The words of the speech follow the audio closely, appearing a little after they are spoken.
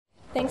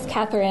Thanks,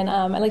 Catherine.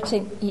 I'd like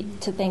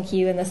to thank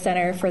you and the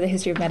Center for the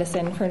History of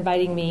Medicine for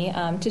inviting me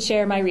to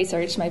share my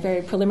research, my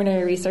very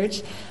preliminary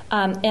research,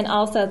 and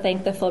also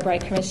thank the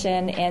Fulbright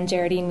Commission and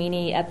Geraldine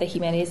Meany at the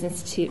Humanities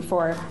Institute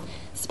for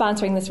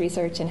sponsoring this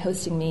research and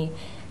hosting me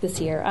this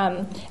year.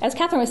 As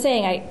Catherine was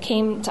saying, I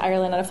came to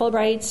Ireland on a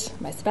Fulbright,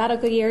 my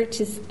sabbatical year,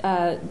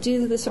 to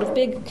do this sort of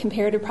big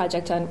comparative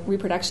project on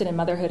reproduction and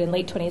motherhood in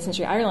late 20th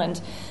century Ireland.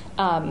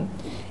 And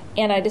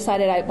I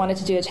decided I wanted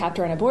to do a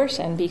chapter on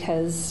abortion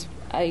because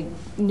I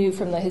knew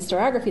from the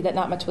historiography that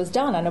not much was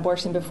done on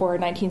abortion before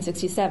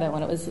 1967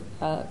 when it was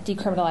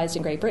decriminalized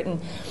in Great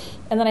Britain.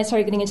 And then I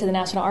started getting into the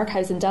National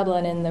Archives in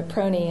Dublin and the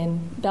Prony in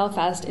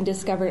Belfast and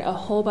discovered a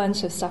whole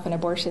bunch of stuff on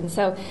abortion.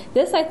 So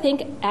this, I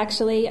think,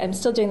 actually, I'm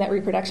still doing that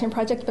reproduction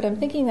project, but I'm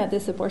thinking that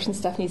this abortion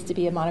stuff needs to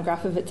be a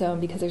monograph of its own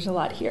because there's a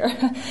lot here.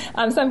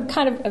 So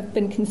I've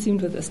been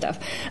consumed with this stuff.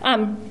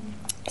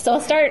 So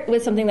I'll start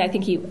with something that I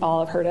think you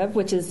all have heard of,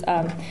 which is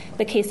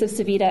the case of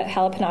Savita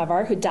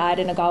Halappanavar, who died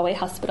in a Galway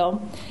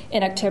hospital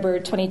in October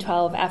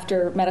 2012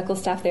 after medical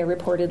staff there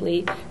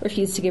reportedly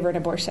refused to give her an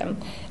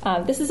abortion.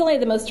 This is only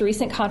the most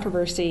recent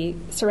controversy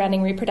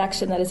surrounding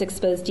reproduction that has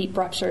exposed deep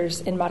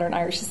ruptures in modern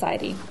Irish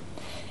society.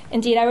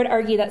 Indeed, I would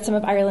argue that some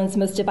of Ireland's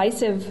most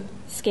divisive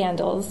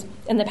scandals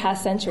in the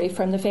past century,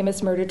 from the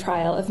famous murder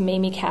trial of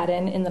Mamie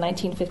Cadden in the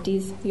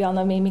 1950s, you all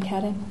know Mamie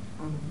Cadden?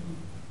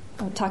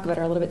 I'll talk about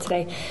her a little bit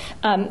today,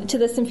 to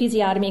the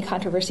symphysiotomy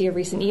controversy of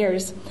recent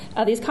years.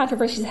 These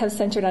controversies have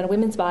centered on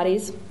women's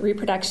bodies,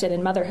 reproduction,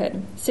 and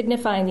motherhood,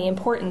 signifying the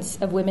importance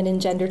of women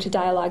and gender to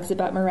dialogues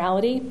about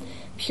morality,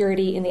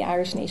 purity in the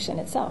Irish nation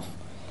itself.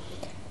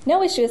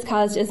 No issue has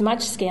caused as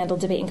much scandal,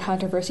 debate, and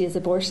controversy as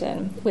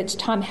abortion, which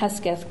Tom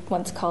Hesketh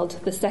once called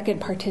the second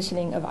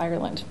partitioning of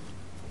Ireland.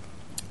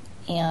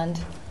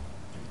 And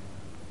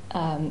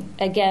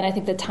again, I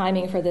think the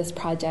timing for this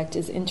project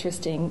is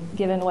interesting,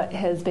 given what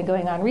has been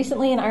going on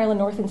recently in Ireland,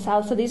 North and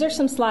South. So these are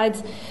some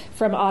slides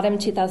from autumn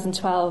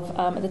 2012.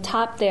 At the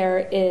top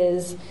there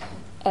is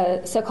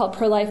a so-called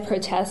pro-life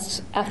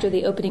protest after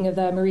the opening of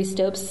the Marie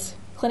Stopes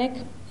Clinic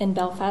in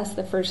Belfast,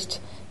 the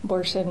first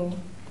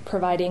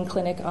abortion-providing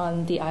clinic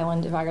on the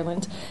island of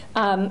Ireland.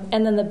 And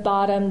then the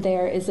bottom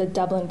there is a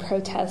Dublin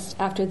protest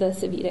after the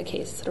Savita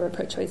case, or a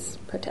pro-choice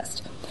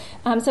protest.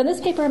 So in this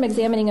paper, I'm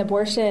examining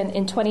abortion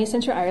in 20th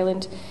century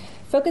Ireland,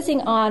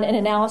 focusing on an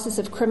analysis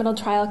of criminal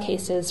trial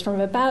cases from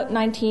about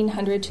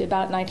 1900 to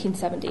about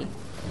 1970.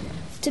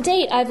 To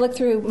date, I've looked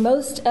through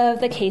most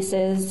of the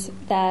cases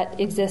that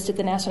exist at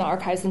the National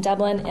Archives in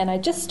Dublin, and I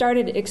just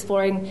started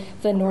exploring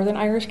the Northern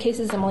Irish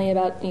cases. I'm only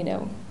about,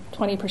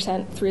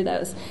 20% through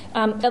those.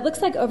 It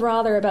looks like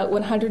overall there are about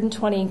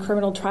 120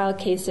 criminal trial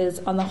cases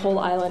on the whole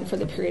island for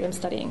the period I'm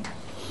studying.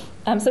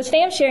 So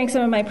today I'm sharing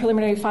some of my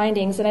preliminary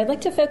findings, and I'd like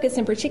to focus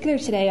in particular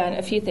today on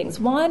a few things.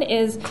 One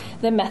is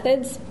the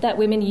methods that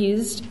women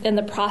used and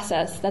the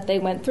process that they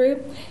went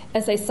through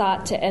as they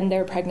sought to end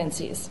their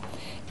pregnancies.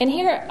 And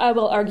here I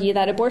will argue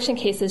that abortion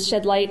cases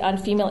shed light on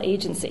female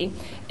agency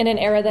in an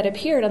era that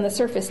appeared on the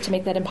surface to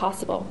make that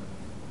impossible.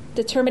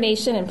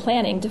 Determination and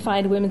planning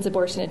defined women's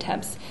abortion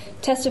attempts,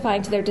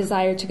 testifying to their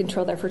desire to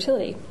control their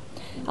fertility.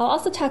 I'll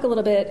also talk a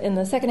little bit in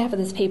the second half of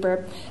this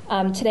paper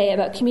today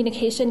about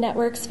communication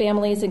networks,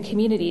 families, and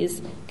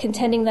communities,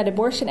 contending that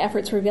abortion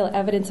efforts reveal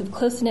evidence of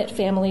close-knit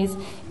families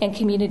and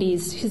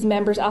communities whose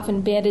members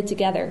often banded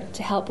together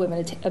to help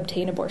women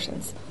obtain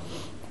abortions.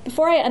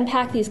 Before I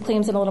unpack these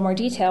claims in a little more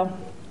detail,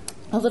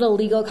 a little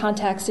legal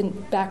context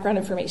and background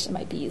information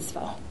might be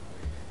useful.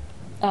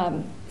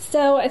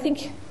 So I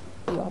think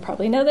you all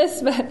probably know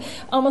this, but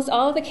almost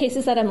all of the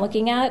cases that I'm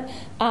looking at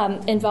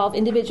involve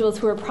individuals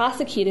who were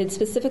prosecuted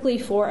specifically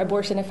for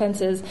abortion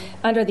offenses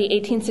under the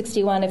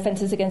 1861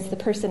 Offenses Against the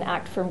Person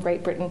Act from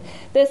Great Britain.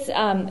 This,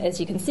 as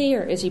you can see,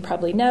 or as you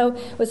probably know,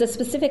 was a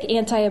specific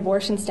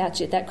anti-abortion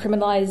statute that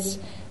criminalized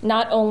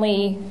not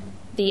only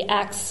the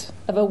acts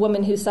of a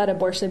woman who sought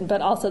abortion, but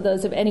also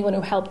those of anyone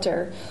who helped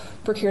her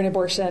procure an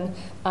abortion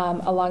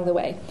along the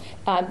way.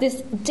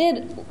 This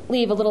did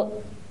leave a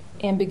little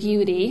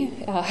ambiguity,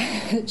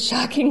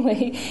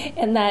 shockingly,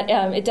 in that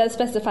it does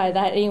specify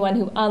that anyone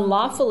who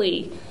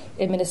unlawfully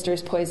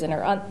administers poison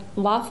or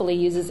unlawfully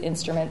uses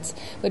instruments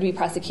would be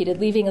prosecuted,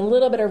 leaving a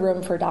little bit of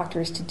room for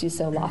doctors to do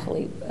so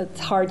lawfully.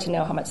 It's hard to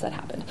know how much that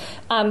happened.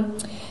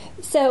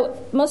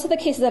 So most of the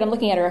cases that I'm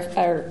looking at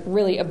are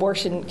really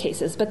abortion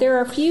cases, but there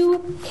are a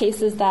few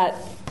cases that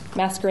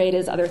masquerade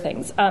as other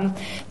things.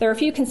 There are a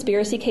few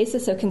conspiracy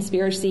cases, so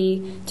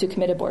conspiracy to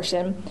commit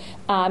abortion.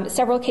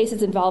 Several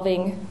cases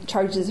involving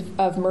charges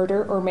of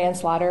murder or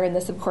manslaughter, and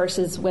this, of course,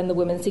 is when the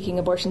woman seeking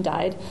abortion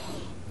died.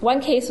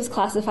 One case was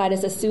classified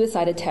as a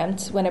suicide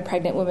attempt when a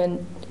pregnant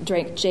woman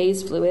drank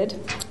Jay's fluid.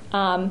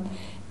 And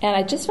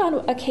I just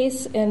found a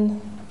case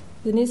in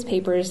the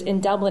newspapers in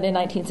Dublin in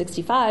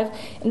 1965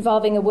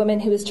 involving a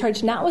woman who was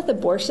charged not with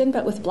abortion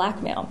but with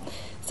blackmail.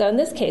 So in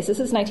this case, this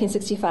is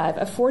 1965,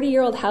 a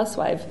 40-year-old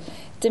housewife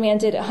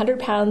demanded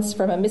 £100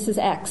 from a Mrs.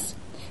 X,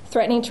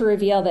 threatening to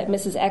reveal that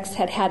Mrs. X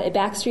had had a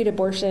backstreet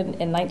abortion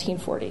in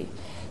 1940.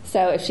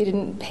 So if she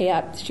didn't pay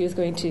up, she was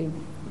going to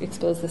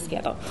expose the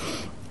scandal.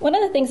 One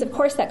of the things, of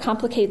course, that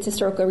complicates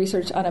historical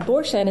research on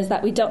abortion is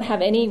that we don't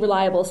have any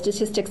reliable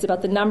statistics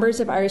about the numbers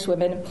of Irish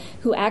women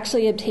who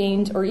actually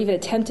obtained or even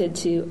attempted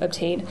to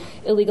obtain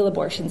illegal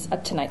abortions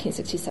up to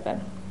 1967.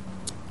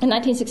 In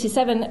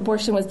 1967,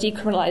 abortion was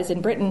decriminalized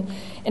in Britain,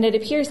 and it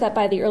appears that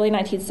by the early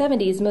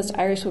 1970s, most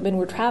Irish women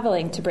were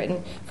traveling to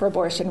Britain for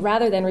abortion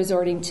rather than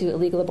resorting to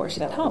illegal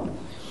abortion at home.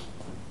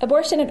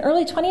 Abortion in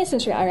early 20th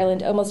century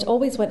Ireland almost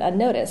always went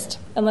unnoticed,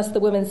 unless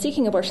the woman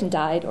seeking abortion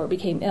died or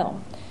became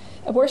ill.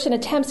 Abortion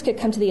attempts could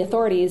come to the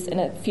authorities in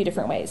a few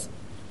different ways.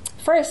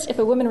 First, if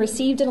a woman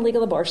received an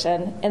illegal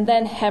abortion and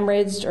then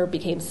hemorrhaged or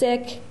became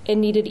sick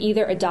and needed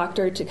either a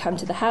doctor to come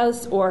to the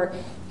house or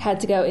had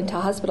to go into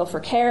a hospital for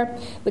care,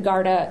 the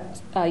Garda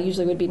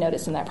usually would be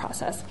noticed in that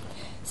process.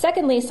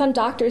 Secondly, some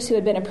doctors who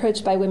had been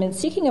approached by women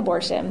seeking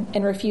abortion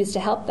and refused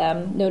to help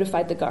them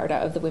notified the Garda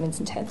of the women's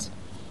intent.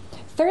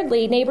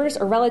 Thirdly, neighbors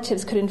or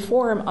relatives could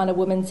inform on a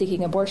woman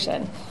seeking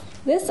abortion.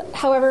 This,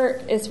 however,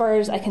 as far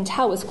as I can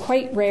tell, was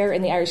quite rare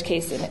in the Irish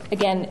case. And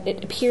again,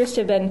 it appears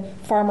to have been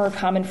far more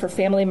common for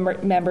family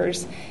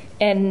members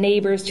and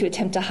neighbors to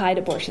attempt to hide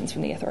abortions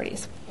from the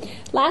authorities.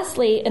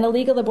 Lastly, an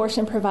illegal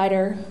abortion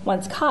provider,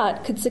 once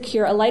caught, could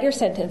secure a lighter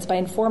sentence by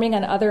informing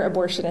on other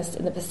abortionists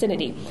in the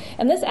vicinity.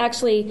 And this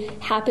actually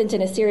happened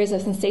in a series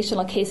of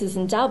sensational cases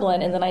in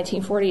Dublin in the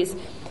 1940s,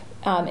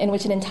 in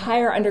which an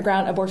entire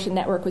underground abortion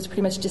network was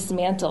pretty much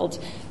dismantled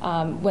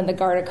when the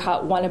Garda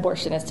caught one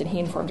abortionist and he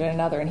informed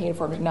another and he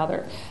informed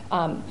another.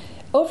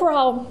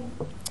 Overall,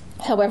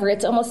 however,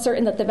 it's almost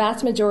certain that the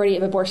vast majority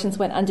of abortions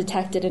went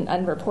undetected and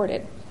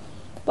unreported.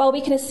 While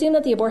we can assume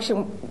that the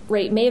abortion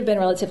rate may have been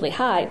relatively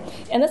high,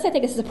 and this I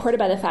think is supported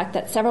by the fact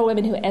that several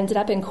women who ended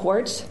up in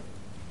court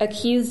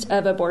accused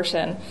of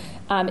abortion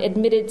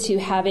admitted to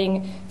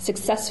having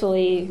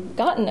successfully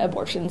gotten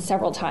abortions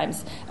several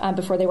times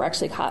before they were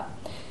actually caught.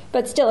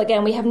 But still,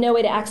 again, we have no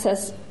way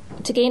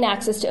to gain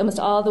access to almost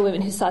all the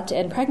women who sought to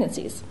end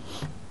pregnancies.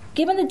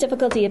 Given the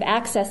difficulty of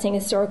accessing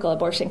historical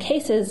abortion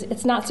cases,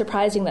 it's not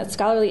surprising that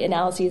scholarly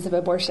analyses of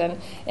abortion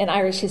in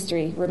Irish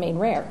history remain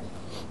rare.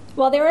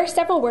 While there are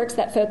several works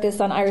that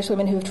focus on Irish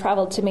women who have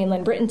traveled to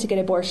mainland Britain to get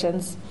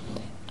abortions,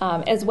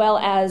 as well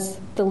as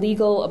the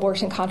legal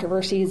abortion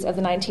controversies of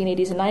the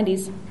 1980s and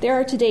 90s, there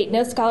are to date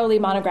no scholarly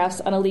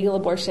monographs on illegal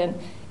abortion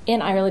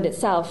in Ireland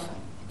itself,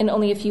 and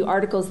only a few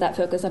articles that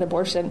focus on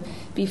abortion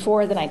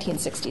before the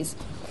 1960s.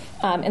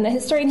 And the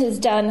historian who's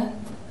done,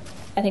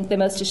 I think, the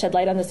most to shed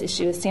light on this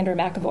issue is Sandra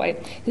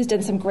McAvoy, who's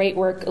done some great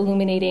work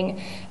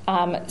illuminating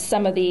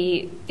some of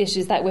the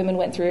issues that women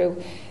went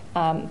through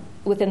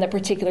within the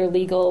particular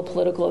legal,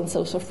 political, and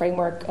social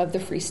framework of the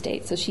Free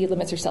State. So she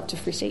limits herself to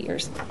Free State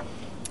years.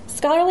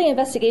 Scholarly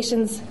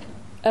investigations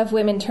of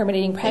women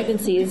terminating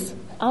pregnancies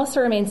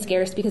also remain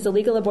scarce because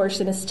illegal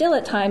abortion is still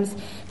at times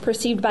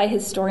perceived by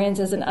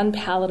historians as an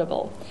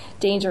unpalatable,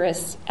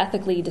 dangerous,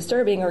 ethically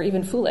disturbing, or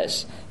even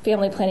foolish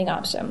family planning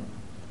option.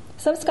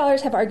 Some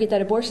scholars have argued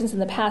that abortions in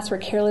the past were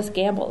careless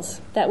gambles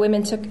that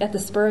women took at the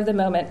spur of the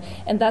moment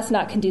and thus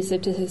not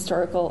conducive to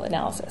historical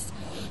analysis.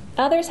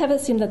 Others have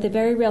assumed that the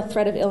very real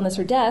threat of illness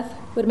or death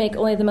would make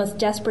only the most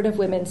desperate of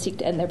women seek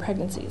to end their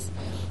pregnancies.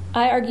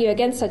 I argue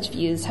against such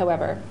views,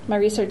 however. My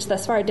research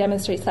thus far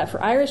demonstrates that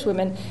for Irish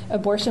women,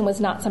 abortion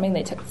was not something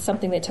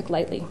they took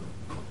lightly.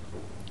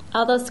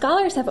 Although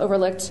scholars have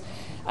overlooked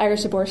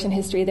Irish abortion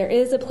history, there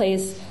is a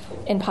place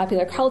in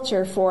popular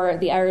culture for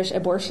the Irish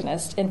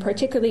abortionist, and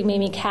particularly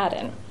Mamie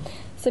Cadden.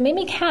 So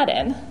Mamie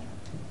Cadden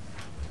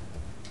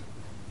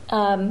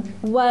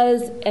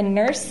was a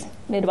nurse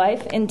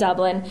midwife in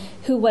Dublin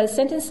who was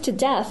sentenced to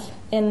death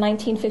in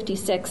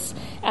 1956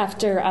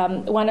 after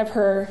one of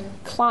her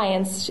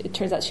clients, it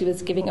turns out she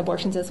was giving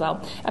abortions as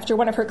well, after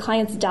one of her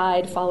clients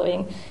died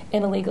following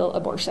an illegal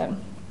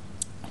abortion.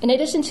 In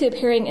addition to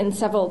appearing in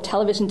several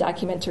television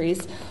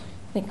documentaries,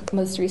 I think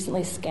most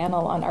recently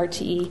Scandal on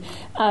RTE,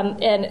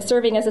 and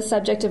serving as a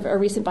subject of a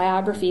recent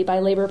biography by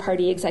Labour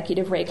Party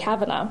executive Ray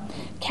Kavanagh,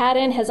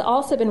 Cadden has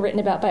also been written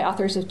about by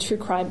authors of true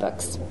crime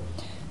books.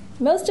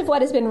 Most of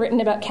what has been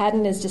written about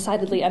Cadden is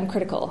decidedly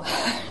uncritical.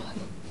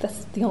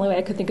 That's the only way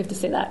I could think of to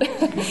say that.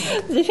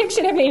 The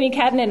depiction of Mamie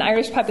Cadden in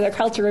Irish popular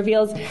culture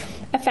reveals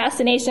a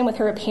fascination with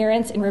her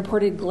appearance and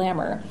reported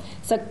glamour.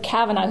 So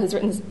Kavanagh, who's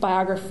written this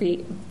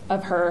biography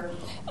of her,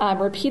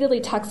 repeatedly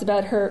talks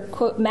about her,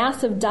 quote,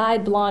 massive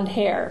dyed blonde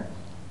hair,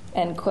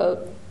 end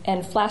quote,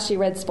 and flashy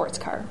red sports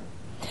car.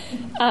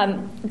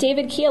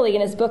 David Keeley,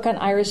 in his book on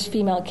Irish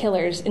female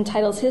killers,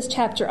 entitles his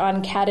chapter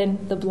on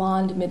Cadden, the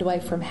blonde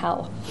midwife from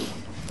hell.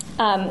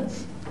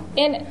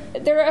 And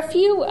there are a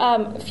few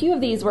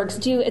of these works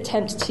do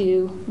attempt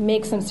to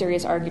make some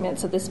serious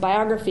arguments. So this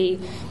biography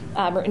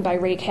written by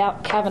Ray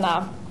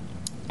Kavanagh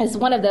is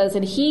one of those,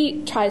 and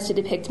he tries to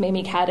depict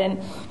Mamie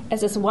Cadden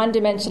as this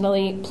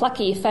one-dimensionally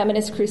plucky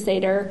feminist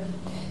crusader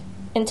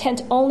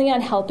intent only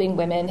on helping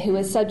women who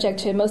is subject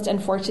to a most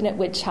unfortunate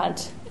witch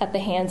hunt at the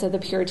hands of the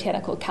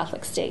puritanical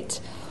Catholic state.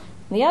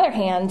 On the other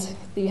hand,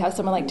 you have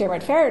someone like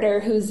Dermot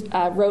Ferreter, who's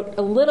wrote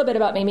a little bit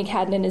about Mamie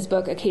Cadden in his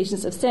book,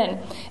 Occasions of Sin,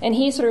 and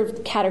he sort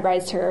of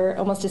categorized her,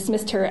 almost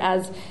dismissed her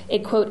as a,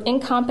 quote,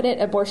 incompetent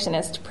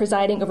abortionist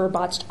presiding over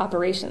botched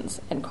operations,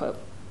 end quote.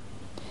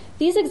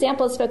 These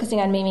examples focusing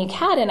on Mamie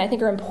Cadden, I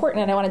think, are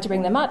important, and I wanted to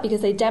bring them up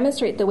because they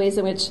demonstrate the ways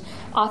in which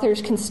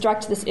authors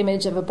construct this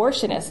image of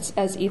abortionists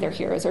as either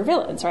heroes or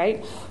villains,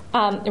 right?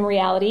 In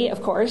reality,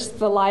 of course,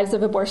 the lives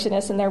of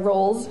abortionists and their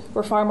roles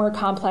were far more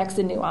complex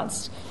and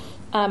nuanced.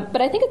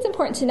 But I think it's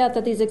important to note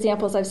that these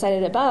examples I've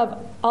cited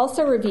above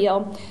also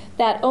reveal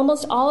that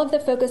almost all of the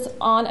focus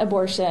on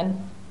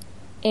abortion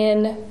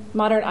in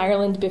modern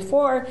Ireland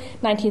before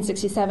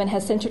 1967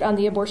 has centered on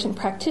the abortion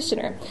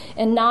practitioner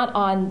and not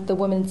on the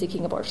woman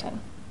seeking abortion.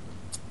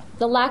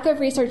 The lack of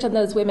research on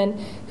those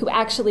women who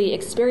actually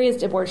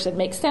experienced abortion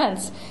makes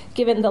sense,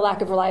 given the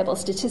lack of reliable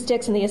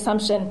statistics and the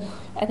assumption,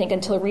 I think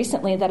until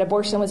recently, that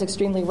abortion was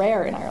extremely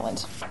rare in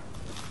Ireland.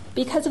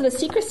 Because of the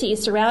secrecy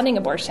surrounding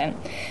abortion,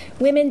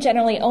 women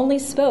generally only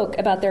spoke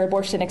about their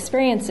abortion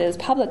experiences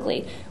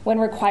publicly when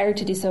required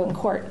to do so in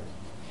court.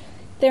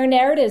 Their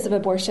narratives of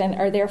abortion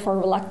are therefore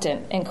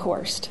reluctant and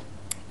coerced.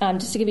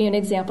 Just to give you an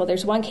example,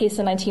 there's one case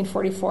in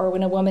 1944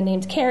 when a woman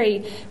named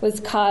Carrie was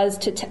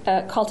called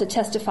to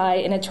testify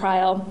in a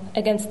trial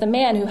against the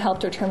man who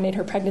helped her terminate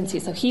her pregnancy,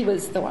 so he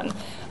was the one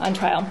on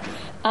trial.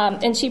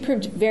 And she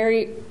proved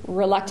very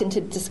reluctant to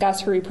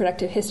discuss her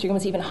reproductive history and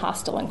was even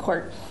hostile in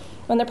court.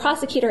 When the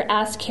prosecutor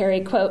asked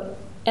Carrie, quote,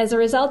 as a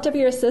result of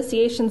your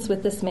associations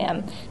with this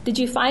man, did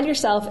you find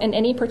yourself in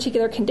any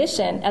particular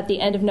condition at the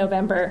end of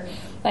November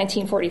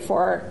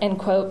 1944? End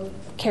quote.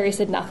 Carrie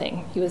said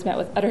nothing. He was met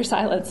with utter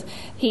silence.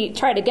 He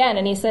tried again,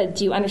 and he said,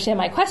 do you understand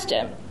my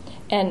question?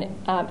 And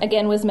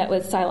again was met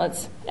with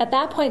silence. At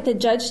that point, the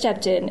judge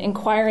stepped in,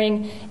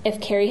 inquiring if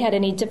Carrie had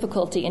any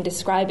difficulty in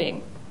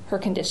describing her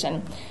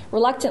condition.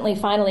 Reluctantly,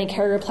 finally,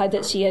 Carrie replied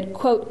that she had,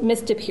 quote,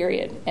 missed a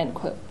period, end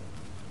quote.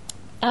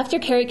 After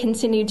Carrie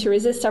continued to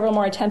resist several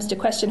more attempts to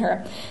question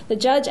her, the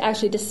judge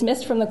actually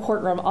dismissed from the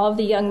courtroom all of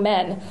the young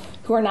men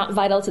who were not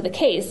vital to the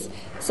case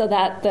so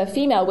that the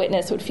female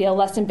witness would feel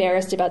less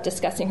embarrassed about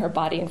discussing her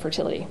body and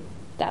fertility.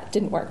 That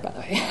didn't work, by the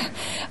way.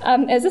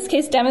 As this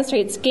case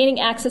demonstrates, gaining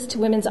access to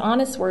women's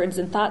honest words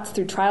and thoughts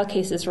through trial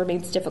cases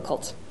remains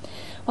difficult.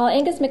 While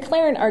Angus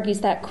MacLaren argues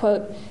that,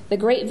 quote, the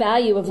great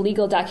value of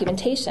legal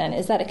documentation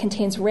is that it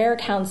contains rare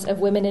accounts of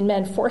women and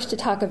men forced to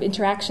talk of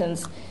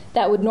interactions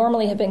that would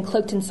normally have been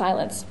cloaked in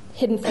silence,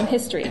 hidden from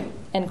history,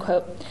 end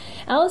quote.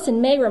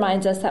 Alison May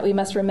reminds us that we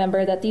must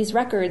remember that these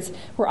records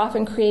were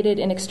often created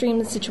in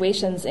extreme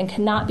situations and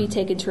cannot be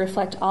taken to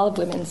reflect all of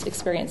women's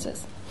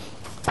experiences.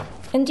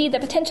 Indeed, the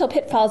potential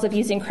pitfalls of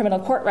using criminal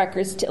court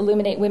records to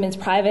illuminate women's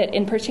private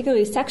and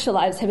particularly sexual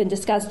lives have been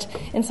discussed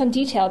in some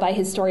detail by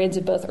historians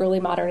of both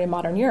early modern and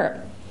modern Europe.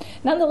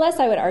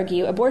 Nonetheless, I would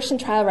argue, abortion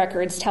trial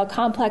records tell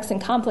complex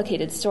and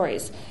complicated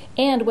stories,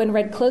 and when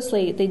read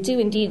closely, they do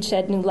indeed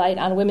shed new light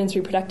on women's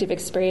reproductive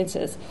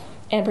experiences,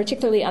 and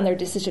particularly on their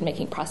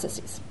decision-making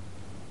processes.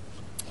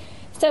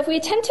 So if we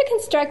attempt to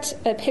construct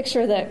a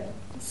picture of the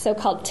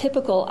so-called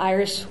typical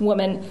Irish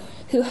woman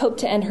who hoped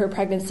to end her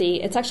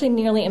pregnancy, it's actually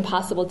nearly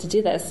impossible to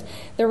do this.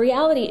 The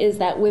reality is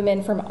that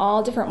women from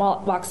all different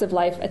walks of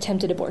life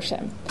attempted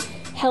abortion.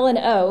 Helen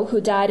O., who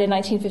died in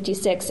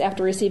 1956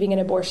 after receiving an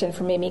abortion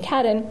from Mamie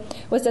Cadden,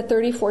 was a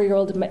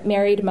 34-year-old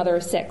married mother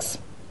of 6.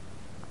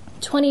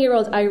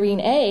 20-year-old Irene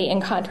A., in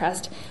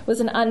contrast, was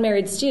an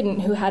unmarried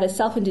student who had a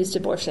self-induced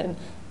abortion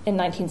in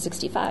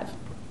 1965.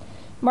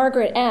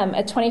 Margaret M.,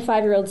 a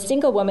 25-year-old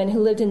single woman who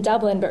lived in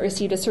Dublin but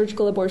received a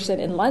surgical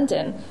abortion in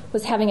London,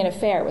 was having an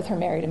affair with her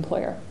married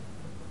employer.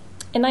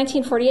 In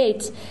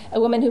 1948, a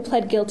woman who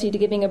pled guilty to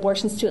giving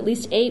abortions to at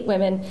least 8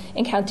 women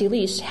in County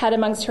Laois had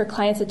amongst her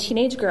clients a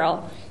teenage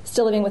girl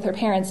still living with her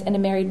parents and a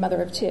married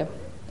mother of 2.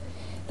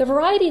 The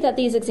variety that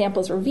these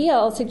examples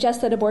reveal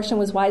suggests that abortion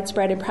was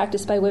widespread and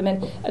practiced by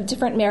women of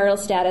different marital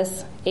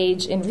status,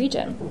 age, and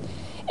region.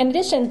 In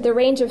addition, the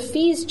range of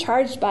fees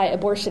charged by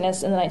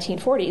abortionists in the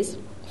 1940s,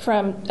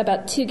 from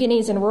about 2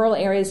 guineas in rural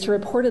areas to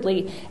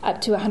reportedly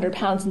up to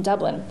 £100 in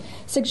Dublin,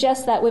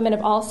 suggests that women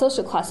of all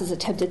social classes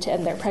attempted to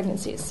end their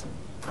pregnancies.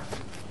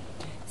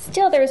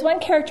 Still, there is one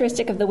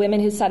characteristic of the women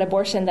who sought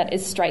abortion that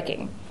is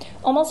striking.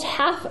 Almost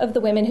half of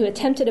the women who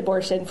attempted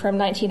abortion from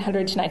 1900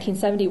 to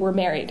 1970 were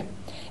married,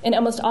 and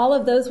almost all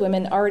of those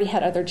women already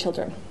had other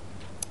children.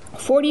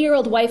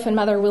 40-year-old wife and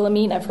mother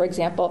Wilhelmina, for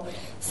example,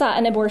 sought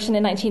an abortion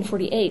in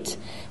 1948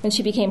 when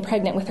she became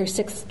pregnant with her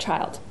 6th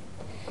child.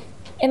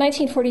 In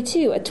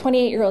 1942, a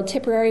 28-year-old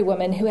Tipperary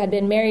woman who had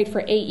been married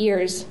for 8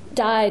 years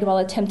died while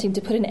attempting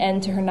to put an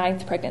end to her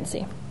 9th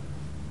pregnancy.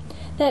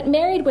 That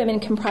married women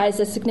comprised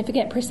a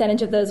significant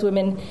percentage of those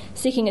women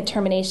seeking a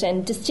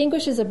termination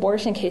distinguishes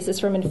abortion cases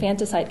from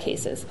infanticide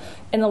cases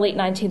in the late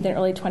 19th and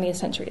early 20th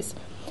centuries.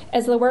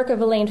 As the work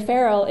of Elaine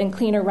Farrell and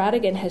Cleaner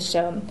Radigan has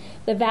shown,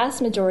 the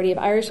vast majority of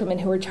Irish women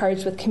who were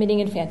charged with committing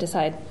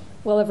infanticide,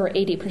 well over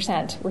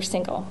 80%, were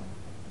single.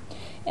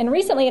 And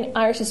recently in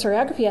Irish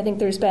historiography, I think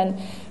there's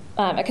been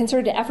a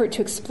concerted effort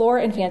to explore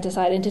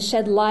infanticide and to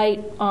shed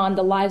light on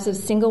the lives of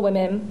single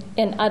women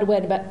and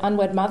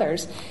unwed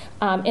mothers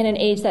in an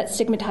age that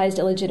stigmatized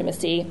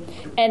illegitimacy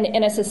and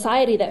in a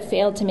society that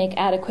failed to make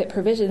adequate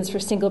provisions for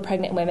single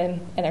pregnant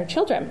women and their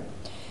children.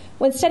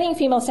 When studying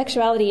female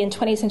sexuality in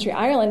 20th century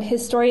Ireland,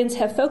 historians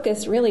have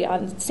focused really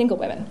on single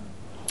women.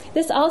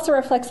 This also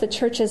reflects the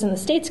church's and the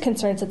state's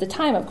concerns at the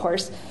time, of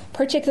course,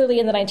 particularly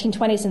in the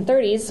 1920s and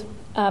 30s,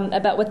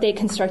 about what they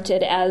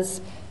constructed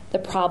as the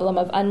problem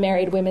of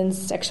unmarried women's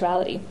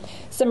sexuality.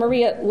 So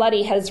Maria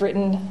Luddy has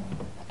written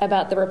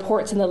about the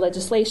reports in the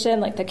legislation,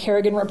 like the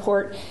Kerrigan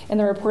Report and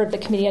the report of the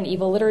Committee on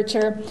Evil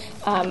Literature,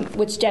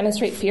 which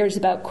demonstrate fears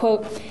about,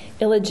 quote,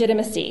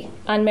 illegitimacy,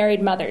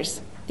 unmarried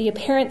mothers, the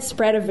apparent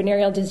spread of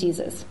venereal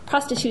diseases,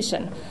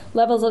 prostitution,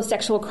 levels of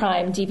sexual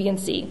crime,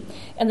 deviancy,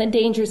 and the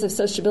dangers of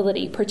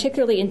sociability,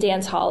 particularly in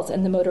dance halls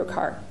and the motor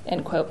car,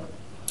 end quote.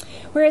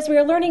 Whereas we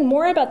are learning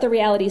more about the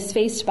realities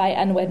faced by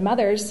unwed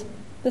mothers,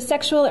 the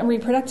sexual and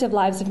reproductive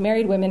lives of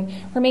married women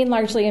remain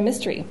largely a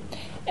mystery.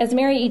 As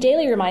Mary E.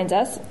 Daly reminds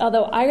us,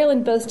 although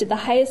Ireland boasted the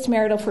highest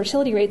marital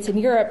fertility rates in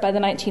Europe by the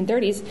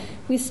 1930s,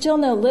 we still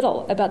know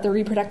little about the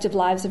reproductive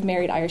lives of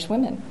married Irish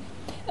women.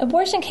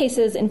 Abortion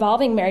cases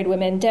involving married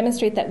women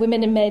demonstrate that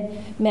women and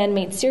men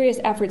made serious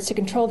efforts to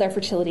control their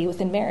fertility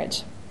within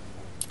marriage.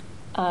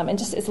 And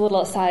just as a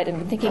little aside,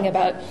 I'm thinking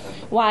about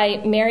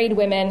why married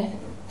women,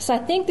 so I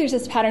think there's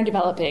this pattern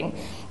developing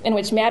in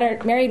which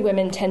married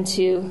women tend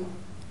to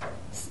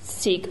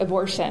seek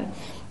abortion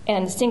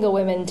and single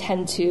women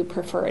tend to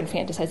prefer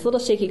infanticide. It's a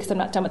little shaky because I'm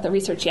not done with the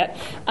research yet.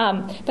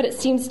 But it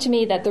seems to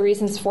me that the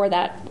reasons for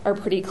that are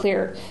pretty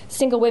clear.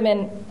 Single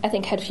women, I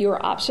think, had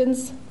fewer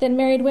options than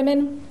married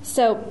women.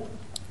 So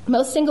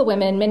most single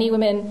women,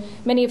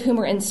 many of whom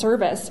were in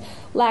service,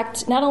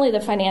 lacked not only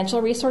the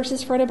financial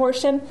resources for an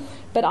abortion,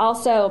 but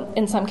also,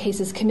 in some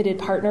cases, committed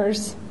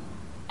partners,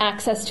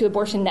 access to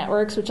abortion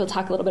networks, which we'll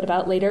talk a little bit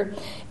about later,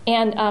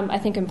 and I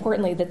think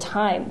importantly, the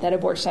time that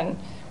abortion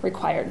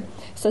required.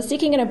 So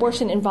seeking an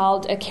abortion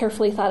involved a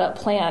carefully thought out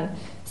plan,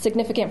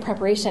 significant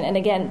preparation, and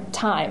again,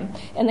 time.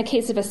 In the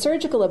case of a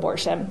surgical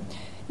abortion,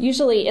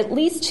 usually at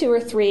least 2 or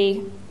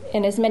 3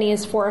 and as many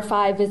as 4 or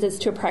 5 visits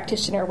to a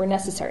practitioner were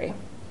necessary.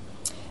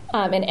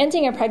 And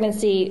ending a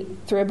pregnancy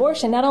through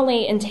abortion not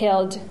only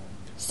entailed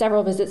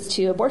several visits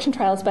to abortion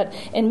trials, but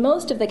in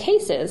most of the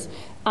cases,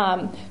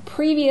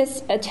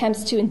 previous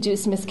attempts to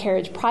induce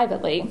miscarriage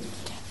privately,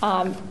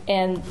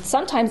 and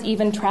sometimes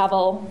even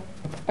travel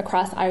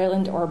across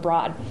Ireland or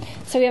abroad.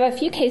 So we have a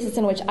few cases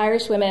in which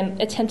Irish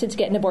women attempted to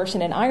get an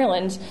abortion in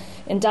Ireland,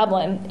 in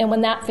Dublin, and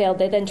when that failed,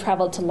 they then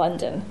traveled to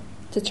London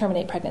to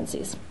terminate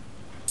pregnancies.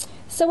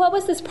 So what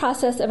was this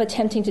process of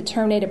attempting to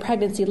terminate a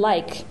pregnancy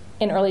like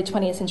in early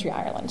 20th century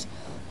Ireland?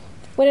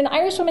 When an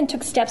Irish woman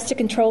took steps to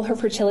control her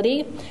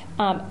fertility,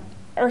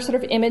 our sort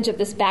of image of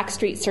this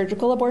backstreet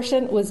surgical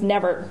abortion was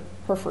never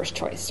her first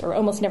choice, or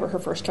almost never her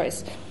first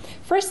choice.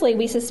 Firstly,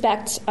 we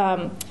suspect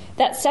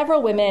that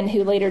several women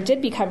who later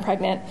did become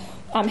pregnant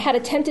had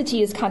attempted to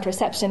use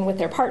contraception with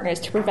their partners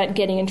to prevent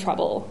getting in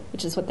trouble,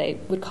 which is what they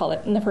would call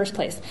it in the first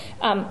place.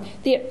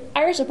 The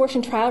Irish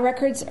abortion trial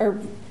records are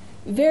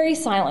very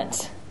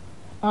silent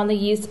on the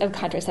use of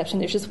contraception.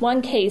 There's just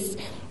one case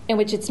in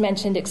which it's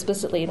mentioned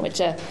explicitly, in which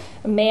a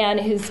man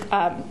who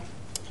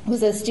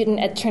was a student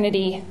at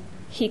Trinity,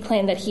 he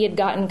claimed that he had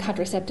gotten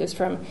contraceptives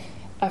from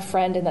a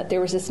friend and that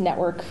there was this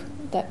network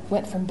that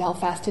went from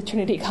Belfast to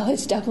Trinity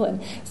College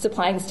Dublin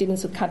supplying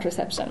students with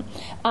contraception.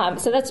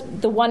 So that's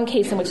the one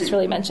case in which it's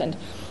really mentioned.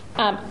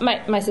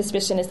 My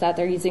suspicion is that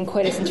they're using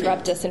coitus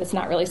interruptus, and it's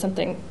not really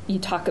something you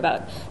talk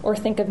about or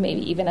think of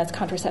maybe even as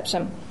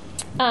contraception.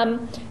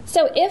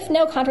 So if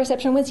no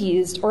contraception was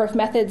used, or if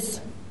methods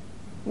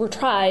were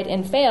tried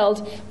and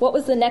failed, what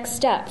was the next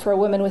step for a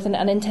woman with an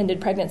unintended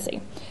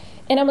pregnancy?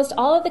 In almost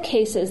all of the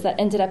cases that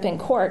ended up in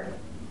court,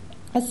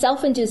 a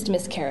self-induced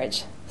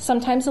miscarriage,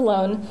 sometimes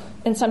alone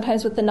and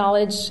sometimes with the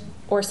knowledge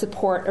or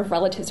support of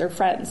relatives or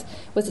friends,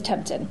 was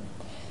attempted.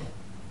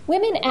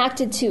 Women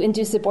acted to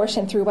induce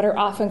abortion through what are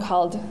often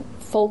called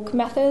folk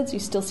methods. You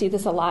still see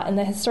this a lot in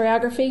the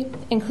historiography,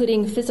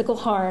 including physical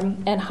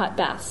harm and hot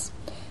baths.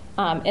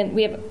 And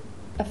we have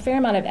a fair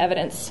amount of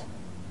evidence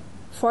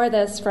for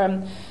this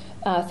from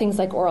things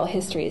like oral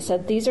histories. So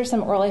these are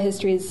some oral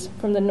histories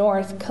from the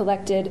North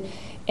collected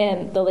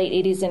in the late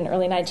 80s and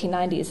early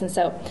 1990s. And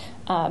so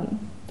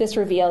this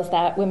reveals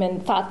that women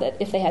thought that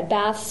if they had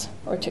baths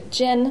or took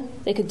gin,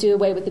 they could do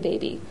away with the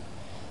baby.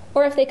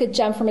 Or if they could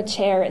jump from a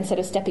chair instead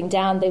of stepping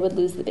down, they would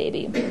lose the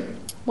baby.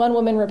 One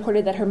woman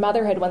reported that her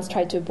mother had once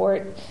tried to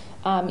abort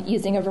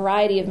using a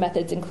variety of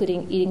methods,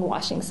 including eating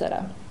washing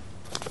soda.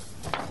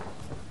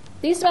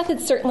 These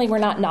methods certainly were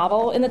not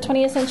novel in the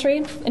 20th century.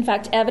 In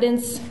fact,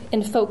 evidence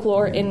in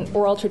folklore, in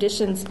oral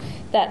traditions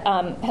that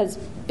has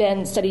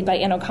been studied by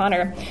Ann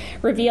O'Connor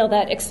reveal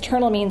that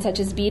external means such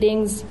as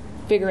beatings,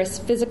 vigorous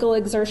physical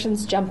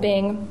exertions,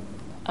 jumping,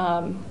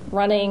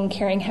 running,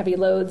 carrying heavy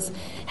loads,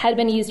 had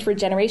been used for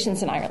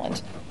generations in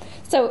Ireland.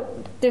 So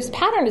this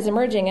pattern is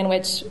emerging in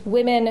which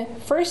women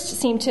first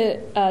seem to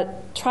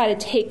try to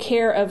take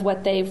care of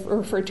what they've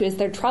referred to as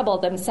their trouble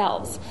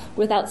themselves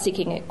without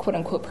seeking a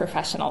quote-unquote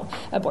professional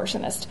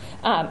abortionist.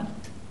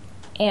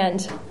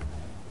 And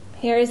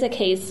here is a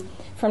case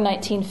from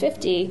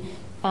 1950,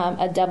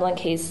 a Dublin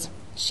case,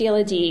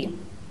 Sheila D.,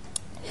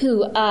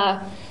 who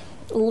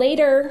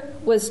later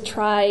was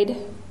tried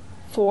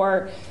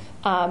for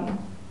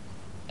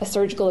a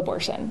surgical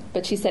abortion.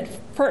 But she said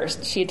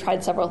first she had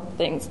tried several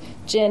things,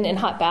 gin and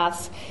hot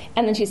baths,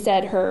 and then she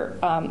said her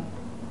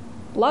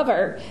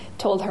lover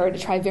told her to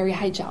try very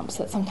high jumps,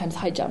 that sometimes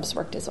high jumps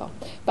worked as well.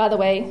 By the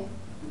way,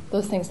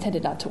 those things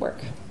tended not to work.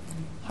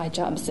 High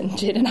jumps and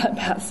gin and hot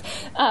baths.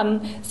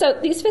 So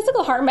these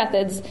physical harm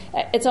methods,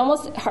 it's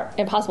almost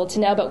impossible to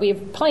know, but we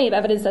have plenty of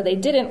evidence that they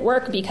didn't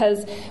work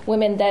because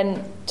women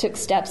then took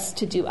steps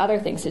to do other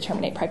things to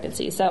terminate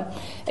pregnancy. So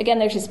again,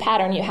 there's this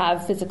pattern. You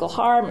have physical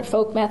harm and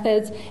folk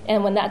methods,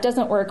 and when that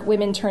doesn't work,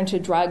 women turn to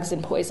drugs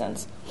and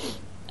poisons.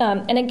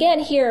 And again,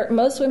 here,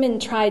 most women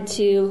tried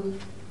to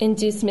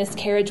induce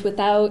miscarriage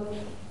without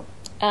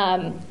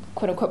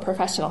quote-unquote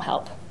professional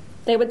help.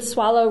 They would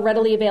swallow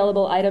readily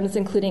available items,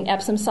 including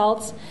Epsom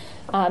salts,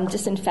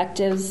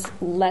 disinfectives,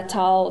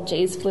 Letol,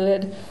 Jay's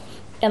fluid,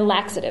 and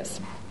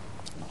laxatives.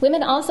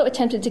 Women also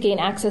attempted to gain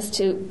access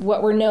to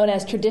what were known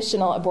as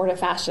traditional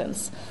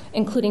abortifacients,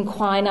 including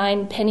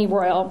quinine,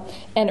 pennyroyal,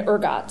 and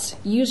ergot.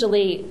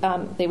 Usually,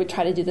 they would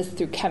try to do this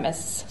through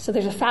chemists. So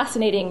there's a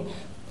fascinating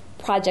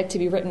project to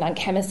be written on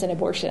chemists and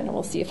abortion, and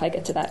we'll see if I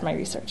get to that in my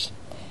research.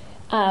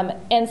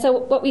 And so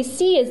what we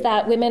see is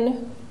that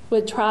women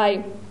would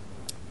try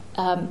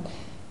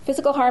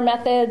physical harm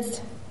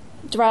methods,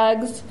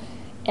 drugs,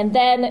 and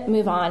then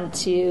move on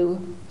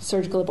to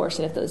surgical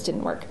abortion if those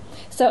didn't work.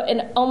 So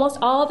in almost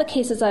all the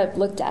cases I've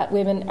looked at,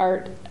 women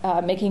are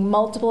making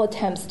multiple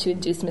attempts to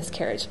induce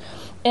miscarriage.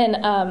 In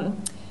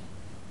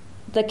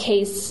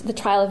the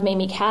trial of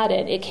Mamie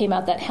Cadden, it came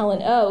out that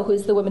Helen O.,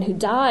 who's the woman who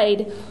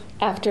died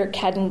after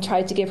Cadden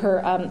tried to give her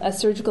a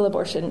surgical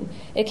abortion,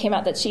 it came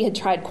out that she had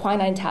tried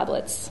quinine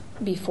tablets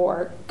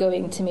before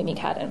going to Mamie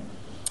Cadden.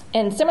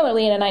 And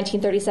similarly, in a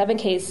 1937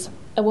 case,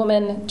 a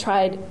woman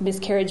tried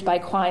miscarriage by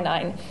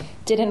quinine,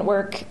 didn't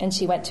work, and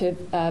she went to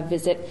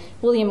visit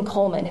William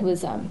Coleman, who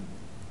was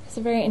it's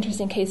a very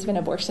interesting case of an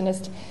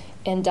abortionist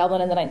in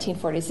Dublin in the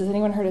 1940s. Has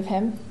anyone heard of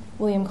him?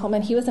 William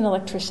Coleman. He was an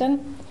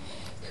electrician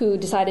who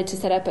decided to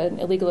set up an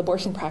illegal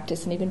abortion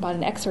practice and even bought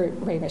an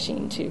X-ray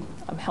machine to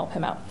help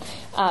him out.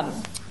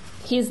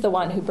 He's the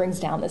one who brings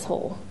down this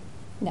whole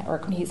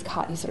network. When he's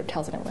caught, he sort of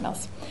tells everyone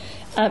else.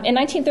 In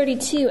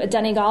 1932, a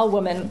Donegal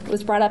woman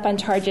was brought up on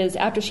charges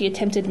after she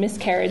attempted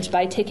miscarriage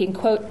by taking,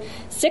 quote,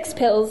 6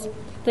 pills,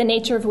 the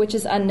nature of which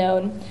is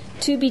unknown,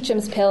 2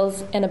 Beecham's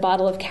pills, and a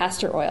bottle of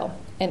castor oil,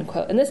 end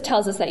quote. And this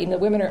tells us that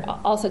women are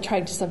also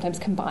trying to sometimes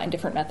combine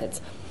different methods.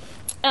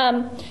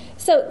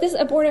 So this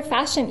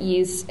abortifacient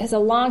use has a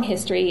long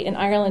history in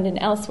Ireland and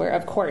elsewhere,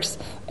 of course.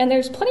 And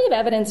there's plenty of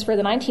evidence for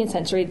the 19th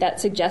century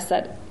that suggests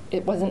that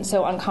it wasn't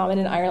so uncommon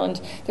in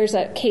Ireland. There's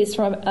a case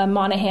from a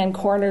Monaghan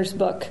coroner's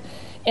book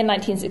in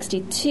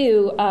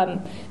 1962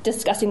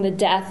 discussing the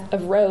death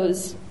of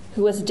Rose,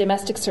 who was a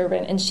domestic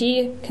servant, and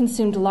she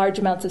consumed large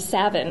amounts of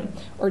savin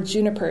or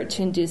juniper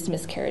to induce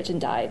miscarriage and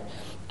died.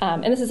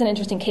 And this is an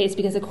interesting case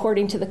because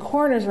according to the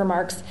coroner's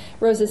remarks,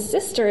 Rose's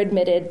sister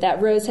admitted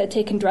that Rose had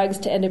taken drugs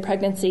to end a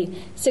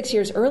pregnancy 6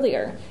 years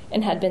earlier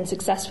and had been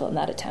successful in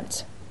that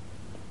attempt.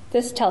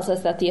 This tells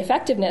us that the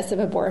effectiveness of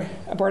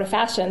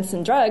abortifacients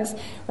and drugs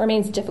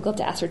remains difficult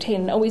to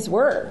ascertain and always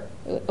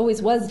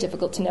was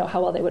difficult to know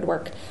how well they would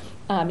work.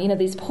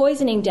 These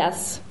poisoning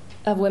deaths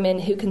of women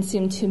who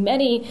consumed too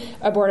many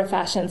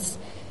abortifacients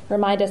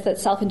remind us that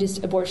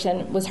self-induced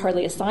abortion was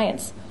hardly a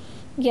science.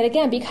 Yet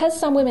again, because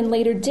some women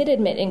later did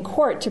admit in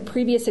court to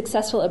previous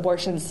successful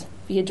abortions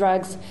via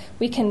drugs,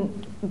 we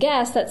can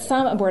guess that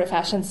some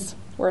abortifacients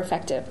were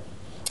effective.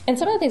 And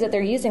some of the things that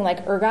they're using,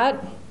 like ergot,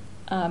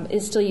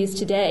 is still used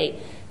today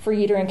for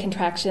uterine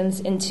contractions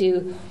and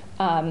to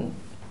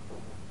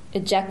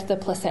eject the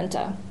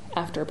placenta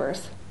after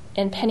birth.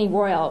 And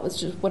pennyroyal,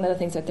 which is one of the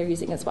things that they're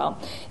using as well,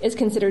 is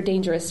considered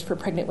dangerous for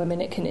pregnant women.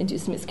 It can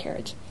induce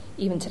miscarriage,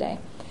 even today.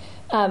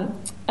 I'm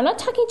not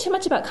talking too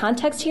much about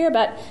context here,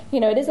 but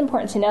it is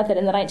important to note that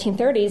in the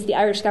 1930s, the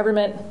Irish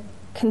government,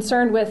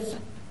 concerned with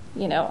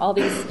all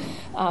these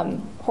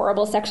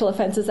horrible sexual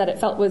offenses that it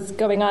felt was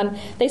going on,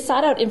 they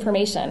sought out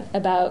information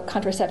about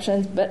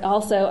contraceptions, but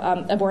also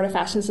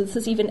abortifacients. So this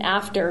is even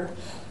after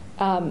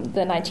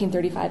the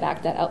 1935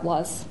 Act that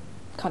outlaws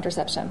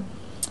contraception.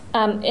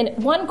 In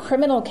one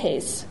criminal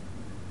case,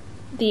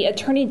 the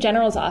Attorney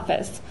General's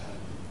office,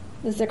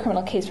 this is a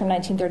criminal case from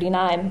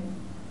 1939,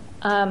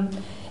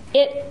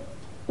 it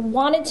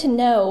wanted to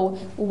know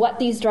what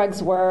these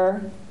drugs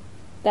were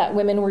that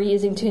women were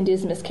using to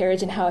induce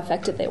miscarriage and how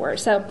effective they were.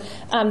 So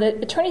the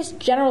Attorney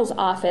General's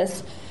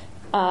office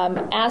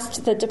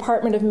asked the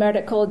Department of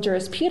Medical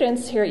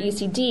Jurisprudence here at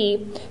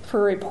UCD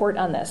for a report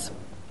on this.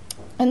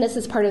 And this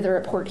is part of the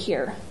report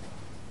here.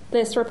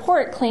 This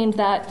report claimed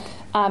that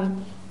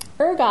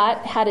ergot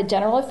had a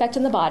general effect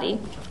in the body,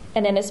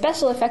 and then a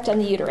special effect on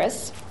the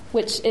uterus,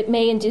 which it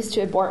may induce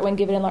to abort when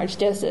given in large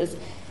doses,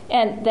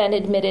 and then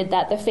admitted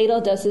that the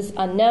fatal dose is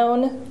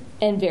unknown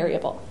and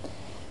variable.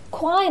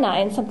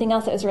 Quinine, something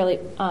else that was really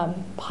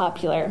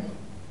popular,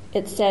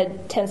 it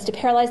said tends to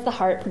paralyze the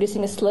heart,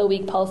 producing a slow,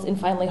 weak pulse and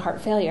finally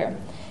heart failure.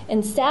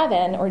 And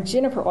savin, or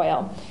juniper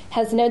oil,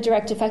 has no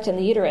direct effect on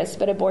the uterus,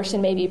 but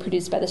abortion may be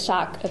produced by the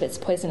shock of its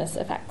poisonous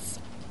effects.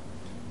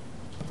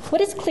 What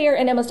is clear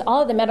in almost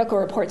all of the medical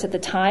reports at the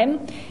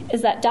time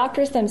is that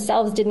doctors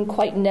themselves didn't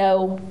quite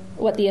know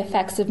what the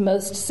effects of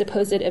most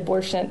supposed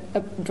abortion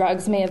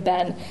drugs may have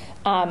been.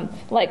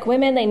 Like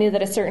women, they knew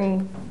that a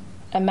certain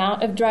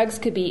amount of drugs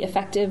could be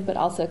effective, but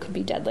also could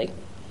be deadly.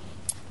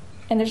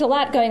 And there's a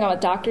lot going on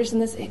with doctors in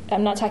this.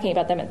 I'm not talking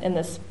about them in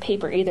this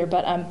paper either,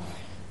 but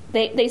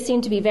they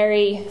seem to be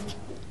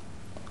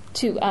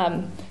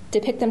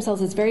depict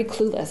themselves as very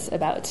clueless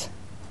about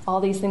all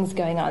these things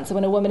going on. So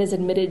when a woman is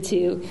admitted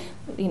to,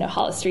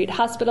 Hollis Street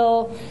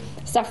Hospital,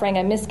 suffering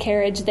a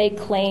miscarriage, they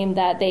claim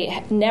that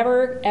they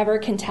never, ever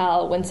can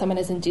tell when someone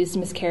has induced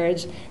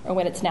miscarriage or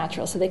when it's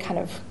natural. So they kind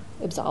of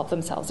absolve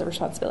themselves of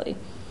responsibility.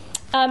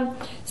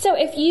 So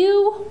if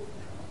you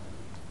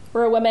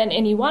were a woman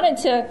and you wanted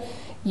to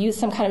use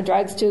some kind of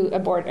drugs to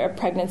abort a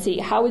pregnancy,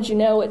 how would you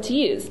know what to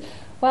use?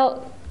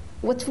 Well,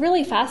 what's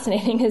really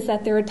fascinating is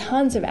that there are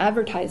tons of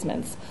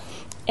advertisements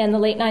in the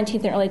late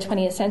 19th and early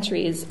 20th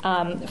centuries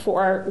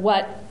for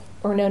what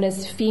were known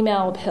as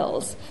female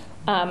pills.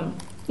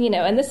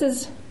 And this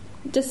is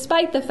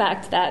despite the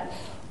fact that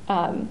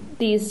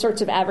these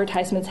sorts of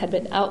advertisements had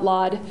been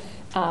outlawed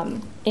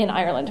in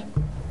Ireland.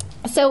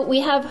 So we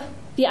have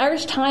the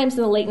Irish Times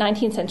in the late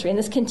 19th century, and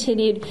this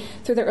continued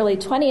through the early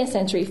 20th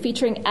century,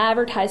 featuring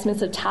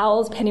advertisements of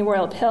towels,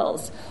 pennyroyal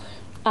pills.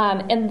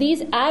 And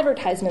these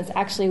advertisements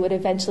actually would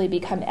eventually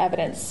become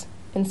evidence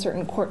in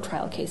certain court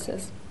trial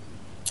cases.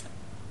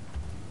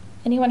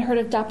 Anyone heard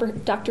of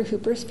Dr.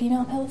 Hooper's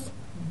female pills?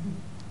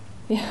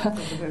 Mm-hmm.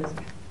 Yeah.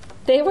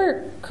 They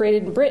were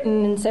created in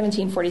Britain in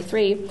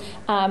 1743.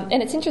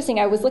 And it's interesting,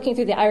 I was looking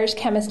through the Irish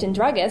Chemist and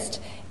Druggist,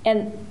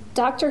 and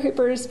Dr.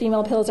 Hooper's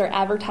female pills are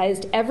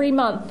advertised every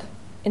month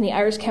in the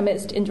Irish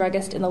Chemist and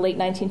Druggist in the late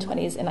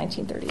 1920s and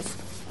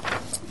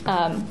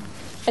 1930s.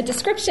 A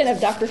description of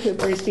Dr.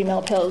 Hooper's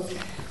female pills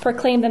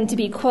proclaimed them to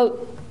be,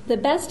 quote, the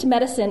best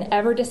medicine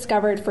ever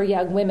discovered for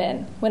young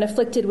women when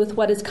afflicted with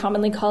what is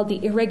commonly called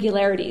the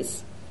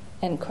irregularities,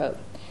 end quote,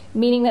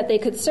 meaning that they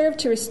could serve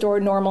to restore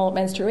normal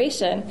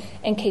menstruation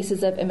in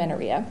cases of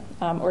amenorrhea,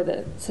 or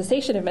the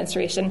cessation of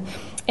menstruation.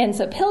 And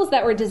so pills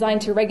that were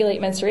designed to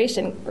regulate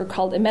menstruation were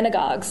called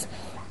emmenagogues,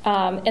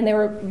 and they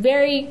were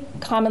very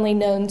commonly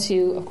known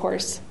to, of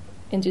course,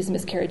 induce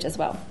miscarriage as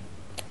well.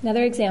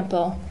 Another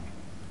example,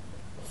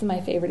 this is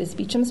my favorite, is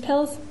Beecham's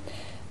pills.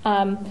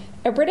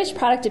 A British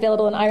product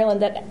available in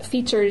Ireland that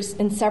features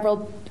in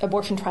several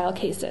abortion trial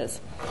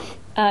cases.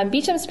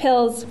 Beecham's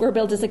pills were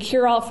billed as a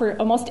cure-all for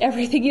almost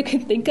everything you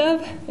can think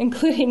of,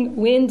 including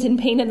wind and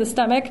pain in the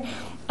stomach.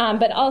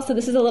 But also,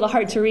 this is a little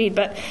hard to read,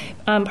 but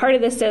part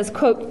of this says,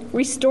 quote,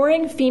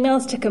 restoring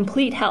females to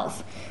complete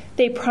health.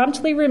 They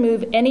promptly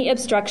remove any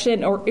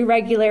obstruction or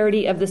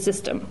irregularity of the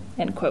system,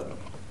 end quote.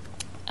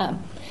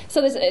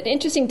 So there's an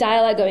interesting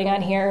dialogue going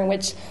on here in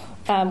which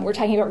we're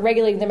talking about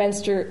regulating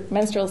the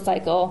menstrual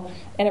cycle,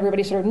 and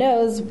everybody sort of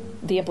knows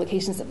the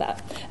implications of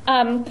that.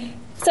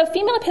 So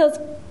female pills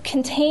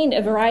contained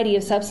a variety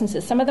of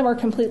substances. Some of them were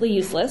completely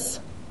useless.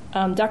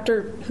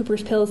 Dr.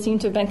 Hooper's pills seem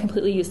to have been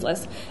completely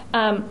useless.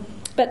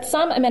 But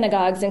some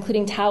emmenagogues,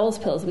 including Towel's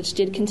pills, which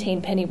did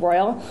contain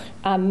pennyroyal,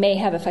 may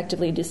have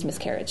effectively induced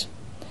miscarriage.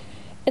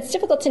 It's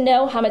difficult to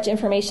know how much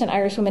information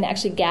Irish women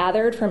actually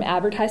gathered from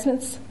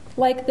advertisements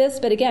like this,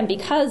 but again,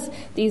 because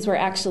these were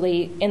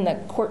actually in the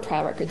court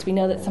trial records, we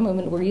know that some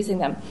women were using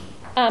them.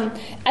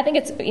 I think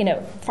it's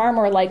far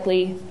more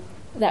likely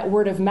that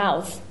word of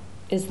mouth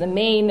is the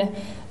main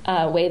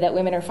way that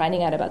women are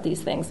finding out about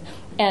these things.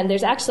 And we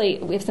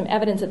have some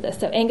evidence of this.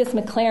 So Angus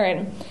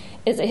MacLaren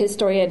is a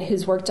historian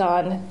who's worked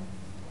on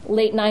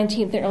late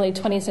 19th and early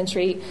 20th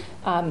century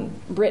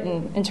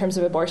Britain in terms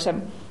of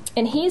abortion.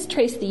 And he's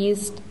traced the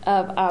use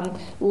of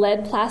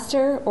lead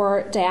plaster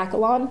or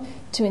diachylon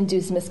to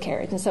induce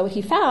miscarriage. And so what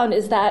he found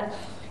is that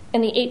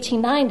in the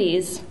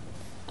 1890s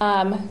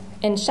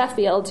in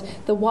Sheffield,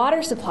 the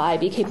water supply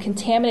became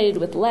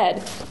contaminated with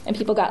lead, and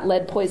people got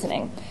lead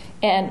poisoning.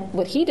 And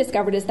what he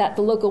discovered is that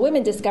the local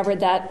women discovered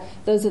that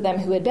those of them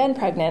who had been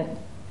pregnant,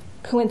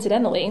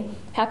 coincidentally,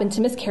 happened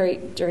to miscarry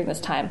during this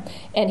time.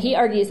 And he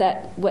argues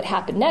that what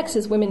happened next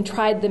is women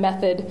tried the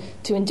method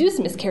to induce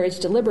miscarriage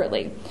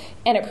deliberately,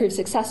 and it proved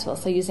successful.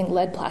 So using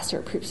lead plaster,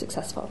 it proved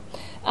successful.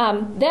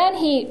 Then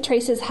he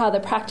traces how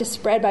the practice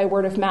spread by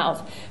word of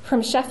mouth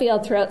from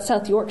Sheffield throughout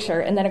South Yorkshire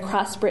and then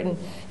across Britain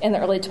in the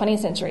early 20th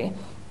century.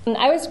 And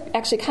I was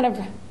actually kind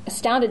of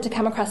astounded to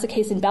come across a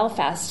case in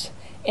Belfast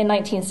in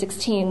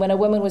 1916 when a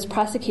woman was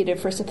prosecuted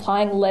for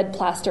supplying lead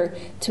plaster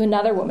to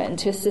another woman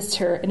to assist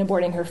her in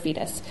aborting her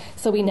fetus.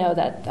 So we know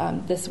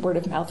that this word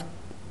of mouth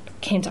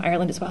came to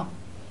Ireland as well.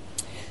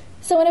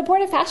 So when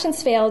abortive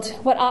fashions failed,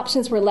 what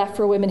options were left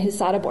for women who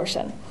sought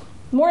abortion?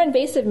 More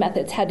invasive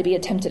methods had to be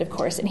attempted, of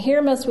course, and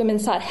here most women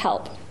sought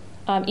help,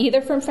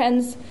 either from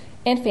friends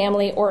and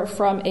family or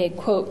from a,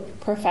 quote,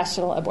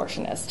 professional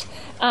abortionist.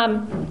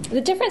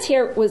 The difference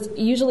here was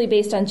usually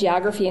based on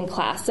geography and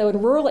class. So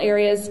in rural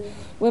areas,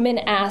 women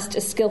asked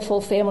a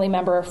skillful family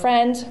member or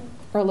friend,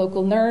 or a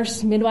local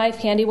nurse, midwife,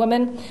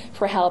 handywoman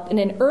for help. And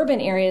in urban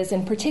areas,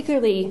 and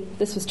particularly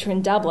this was true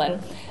in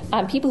Dublin,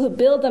 people who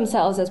billed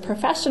themselves as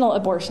professional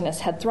abortionists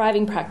had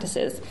thriving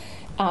practices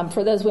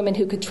for those women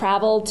who could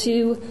travel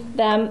to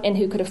them and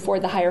who could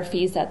afford the higher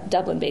fees that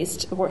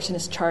Dublin-based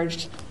abortionists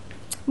charged.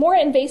 More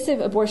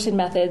invasive abortion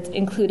methods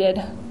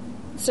included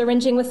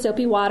syringing with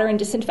soapy water and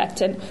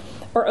disinfectant,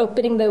 or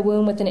opening the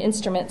womb with an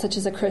instrument such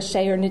as a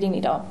crochet or knitting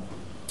needle.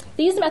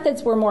 These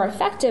methods were more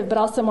effective but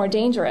also more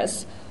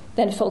dangerous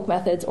than folk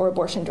methods or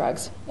abortion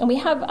drugs. And we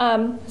have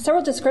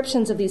several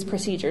descriptions of these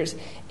procedures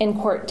in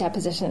court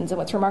depositions, and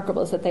what's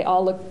remarkable is that they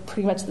all look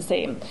pretty much the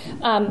same.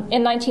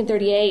 In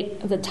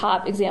 1938, the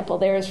top example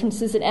there is from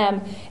Susan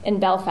M. in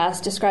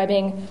Belfast,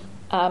 describing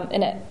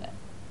an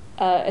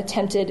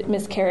attempted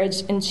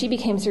miscarriage, and she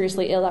became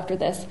seriously ill after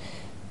this.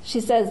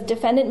 She says,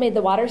 defendant made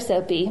the water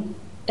soapy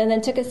and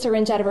then took a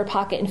syringe out of her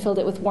pocket and filled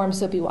it with warm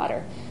soapy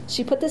water.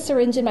 She put the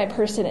syringe in my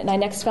person, and I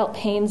next felt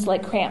pains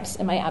like cramps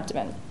in my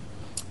abdomen.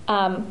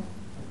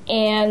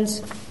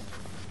 And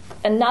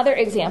another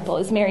example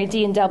is Mary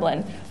D. in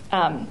Dublin,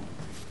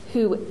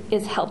 who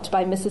is helped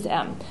by Mrs.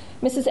 M.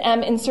 Mrs.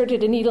 M.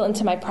 inserted a needle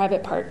into my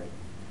private part.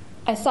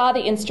 I saw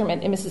the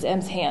instrument in Mrs.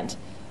 M.'s hand.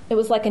 It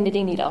was like a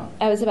knitting needle.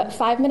 I was about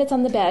 5 minutes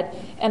on the bed,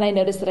 and I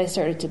noticed that I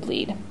started to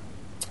bleed.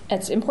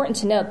 It's important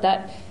to note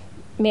that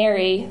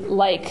Mary,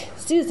 like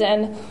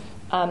Susan,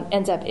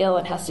 ends up ill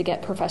and has to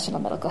get professional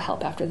medical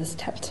help after this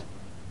attempt.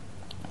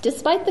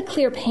 Despite the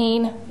clear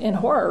pain and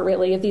horror,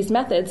 really, of these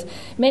methods,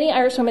 many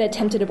Irish women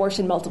attempted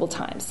abortion multiple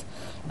times.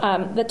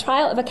 The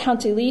trial of a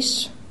County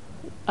Laois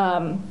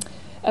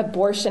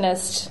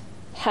abortionist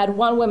had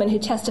one woman who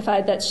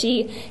testified that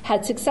she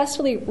had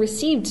successfully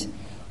received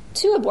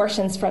 2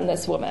 abortions from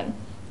this woman,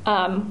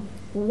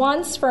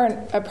 once for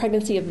a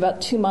pregnancy of about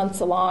 2 months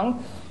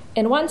along,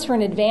 and once for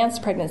an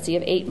advanced pregnancy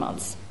of 8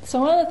 months. So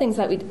one of the things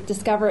that we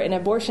discover in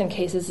abortion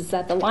cases is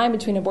that the line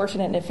between abortion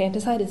and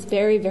infanticide is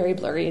very, very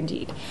blurry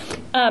indeed.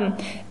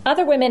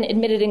 Other women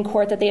admitted in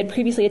court that they had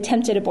previously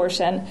attempted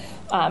abortion,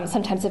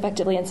 sometimes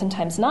effectively and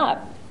sometimes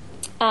not.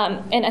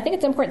 And I think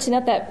it's important to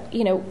note that,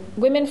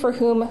 women for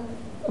whom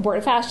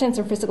abortifacients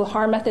or physical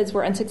harm methods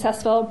were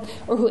unsuccessful,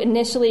 or who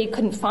initially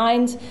couldn't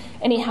find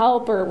any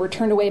help or were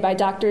turned away by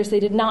doctors, they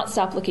did not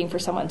stop looking for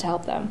someone to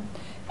help them.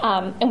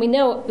 And we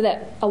know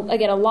that,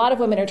 again, a lot of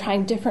women are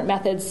trying different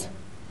methods,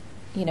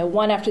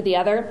 one after the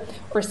other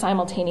or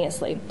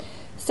simultaneously.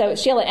 So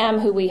Sheila M.,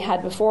 who we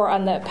had before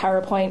on the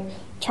PowerPoint,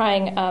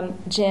 trying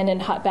gin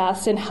and hot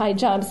baths and high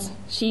jumps,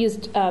 she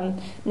used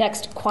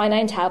next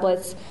quinine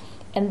tablets.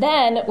 And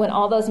then, when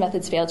all those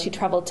methods failed, she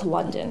traveled to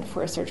London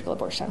for a surgical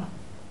abortion.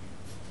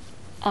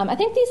 I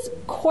think these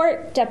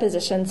court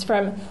depositions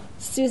from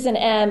Susan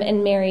M.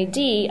 and Mary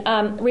D.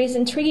 Raise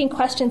intriguing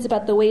questions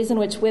about the ways in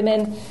which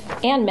women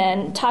and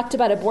men talked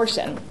about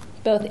abortion,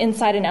 both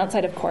inside and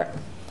outside of court.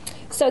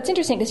 So it's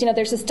interesting because,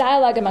 there's this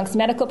dialogue amongst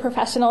medical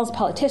professionals,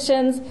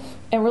 politicians,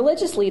 and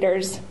religious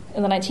leaders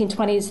in the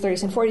 1920s,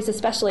 30s, and 40s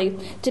especially,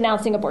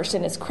 denouncing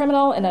abortion as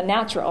criminal and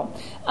unnatural.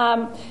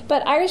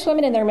 But Irish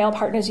women and their male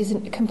partners use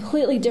a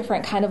completely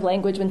different kind of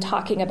language when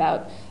talking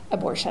about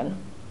abortion.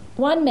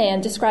 One man,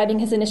 describing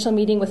his initial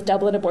meeting with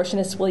Dublin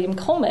abortionist William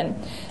Coleman,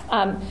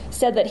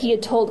 said that he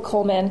had told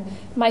Coleman,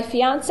 "My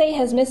fiancé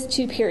has missed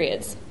 2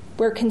 periods.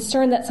 We're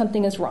concerned that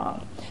something is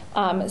wrong."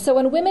 So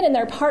when women and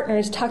their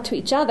partners talk to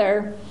each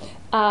other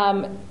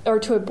or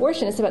to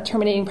abortionists about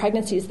terminating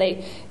pregnancies,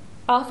 they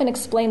often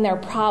explain their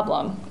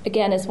problem,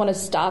 again, as one of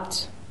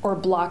stopped or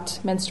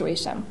blocked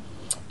menstruation.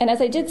 And as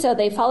I did so,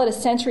 they followed a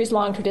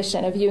centuries-long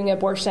tradition of viewing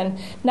abortion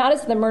not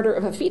as the murder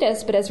of a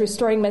fetus, but as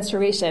restoring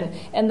menstruation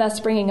and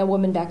thus bringing a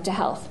woman back to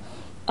health.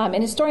 And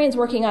historians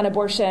working on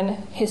abortion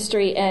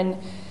history in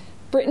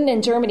Britain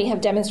and Germany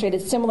have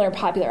demonstrated similar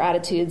popular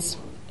attitudes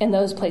in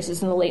those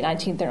places in the late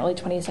 19th and early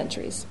 20th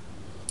centuries.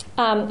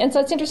 And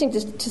so it's interesting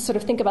to sort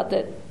of think about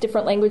the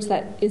different language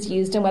that is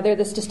used and whether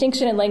this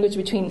distinction in language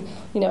between,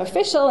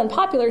 official and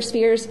popular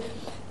spheres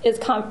is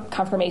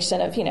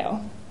confirmation of,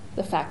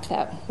 the fact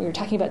that we were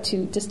talking about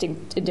 2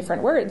 distinct and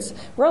different worlds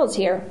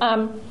here.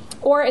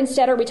 Or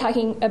instead, are we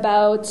talking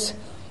about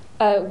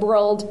a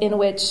world in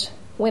which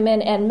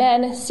women and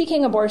men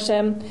seeking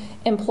abortion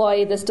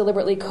employ this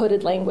deliberately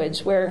coded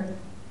language where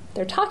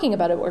they're talking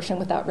about abortion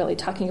without really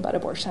talking about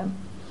abortion?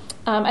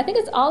 I think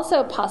it's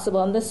also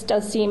possible, and this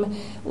does seem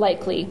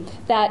likely,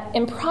 that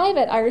in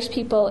private, Irish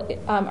people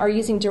are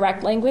using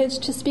direct language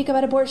to speak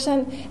about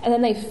abortion, and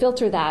then they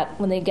filter that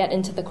when they get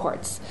into the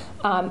courts.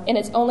 And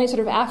it's only sort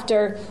of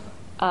after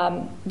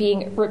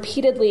being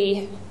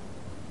repeatedly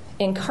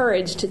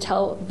encouraged to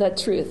tell the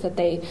truth that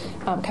they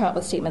come out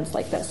with statements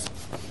like this.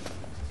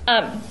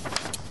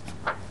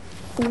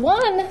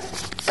 One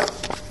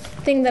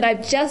thing that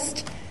I've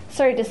just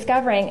started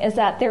discovering is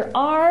that there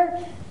are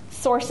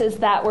sources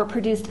that were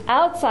produced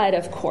outside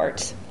of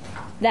court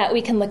that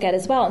we can look at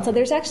as well. And so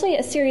there's actually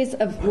a series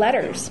of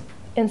letters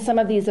in some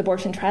of these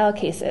abortion trial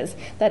cases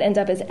that end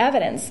up as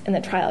evidence in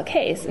the trial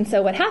case. And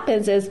so what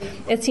happens is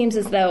it seems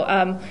as though,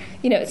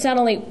 it's not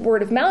only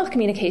word-of-mouth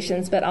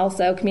communications, but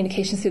also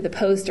communications through the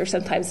post or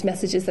sometimes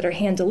messages that are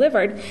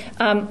hand-delivered.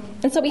 And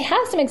so we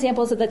have some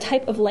examples of the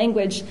type of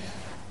language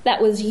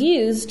that was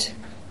used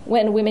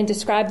when women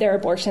described their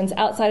abortions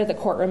outside of the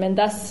courtroom and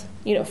thus,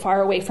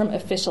 far away from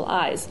official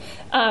eyes.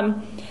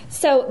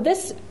 So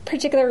this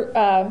particular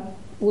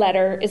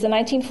letter is a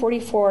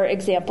 1944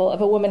 example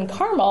of a woman,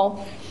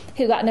 Carmel,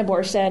 who got an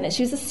abortion.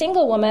 She was a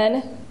single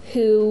woman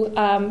who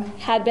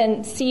had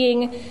been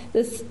seeing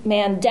this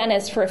man,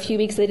 Dennis, for a few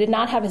weeks. They did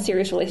not have a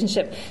serious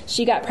relationship.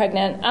 She got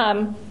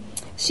pregnant.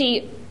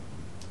 She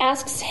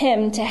asks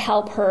him to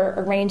help her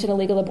arrange an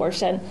illegal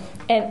abortion.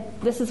 And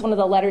this is one of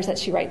the letters that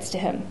she writes to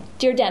him.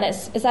 Dear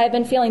Dennis, as I have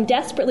been feeling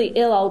desperately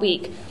ill all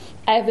week,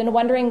 I have been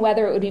wondering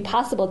whether it would be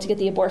possible to get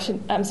the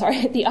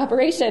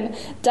operation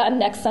done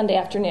next Sunday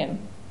afternoon.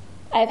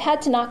 I have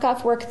had to knock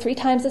off work 3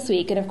 times this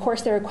week, and of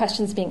course there are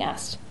questions being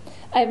asked.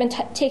 I have been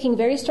taking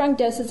very strong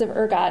doses of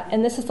ergot,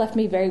 and this has left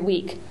me very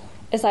weak,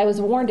 as I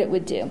was warned it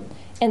would do.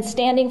 And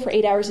standing for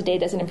 8 hours a day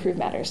doesn't improve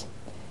matters.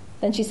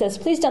 Then she says,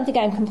 please don't think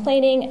I'm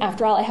complaining.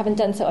 After all, I haven't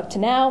done so up to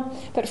now,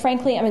 but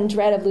frankly, I'm in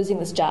dread of losing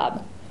this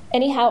job.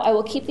 Anyhow, I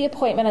will keep the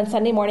appointment on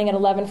Sunday morning at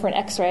 11 for an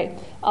x-ray.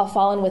 I'll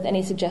fall in with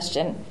any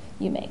suggestion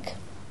you make.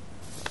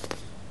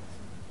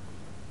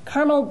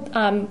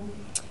 Carmel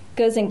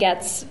goes and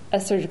gets a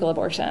surgical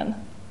abortion,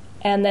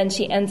 and then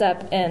she ends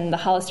up in the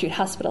Hollis Street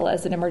Hospital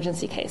as an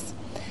emergency case.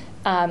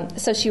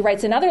 So she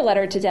writes another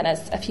letter to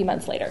Dennis a few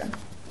months later.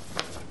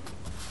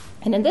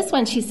 And in this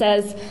one she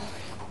says,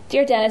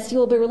 Dear Dennis, you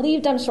will be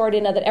relieved, I'm sure,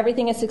 to know that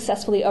everything is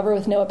successfully over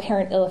with no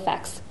apparent ill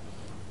effects.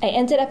 I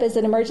ended up as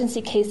an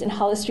emergency case in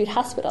Hollis Street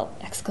Hospital! !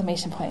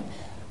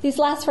 These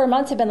last 4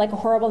 months have been like a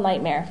horrible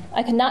nightmare.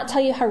 I cannot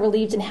tell you how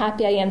relieved and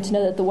happy I am to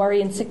know that the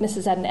worry and sickness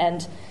is at an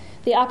end.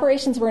 The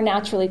operations were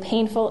naturally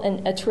painful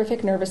and a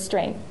terrific nervous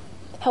strain.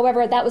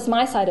 However, that was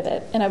my side of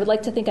it, and I would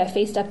like to think I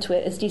faced up to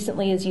it as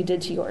decently as you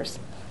did to yours.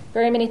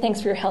 Very many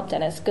thanks for your help,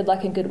 Dennis. Good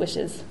luck and good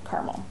wishes,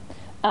 Carmel.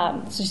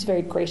 So she's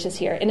very gracious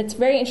here. And it's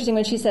very interesting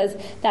when she says,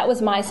 that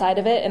was my side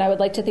of it, and I would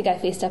like to think I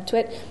faced up to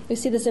it. We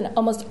see this in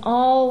almost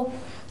all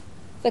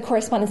the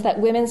correspondence, that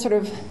women sort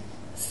of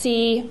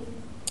see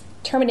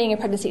terminating a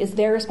pregnancy as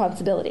their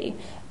responsibility.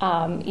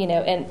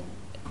 And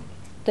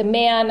the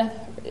man,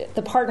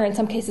 the partner in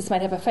some cases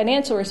might have a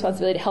financial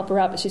responsibility to help her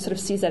out, but she sort of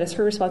sees that as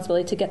her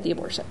responsibility to get the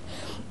abortion.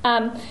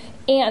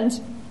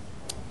 And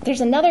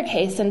there's another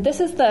case, and this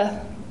is the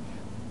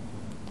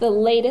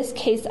latest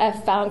case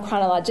I've found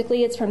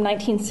chronologically. It's from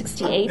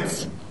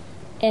 1968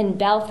 in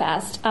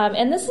Belfast.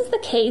 And this is the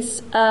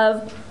case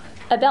of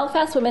a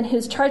Belfast woman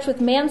who's charged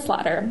with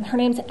manslaughter. Her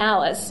name's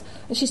Alice.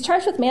 And she's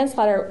charged with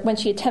manslaughter when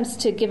she attempts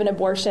to give an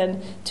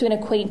abortion to an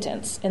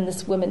acquaintance, and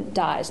this woman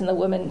dies. And the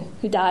woman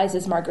who dies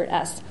is Margaret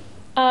S.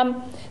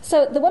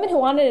 So the woman who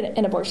wanted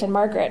an abortion,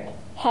 Margaret,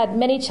 had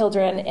many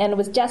children and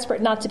was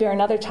desperate not to bear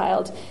another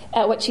child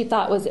at what she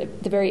thought was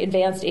the very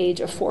advanced age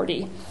of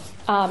 40.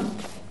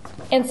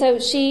 And so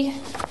she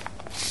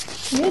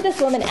knew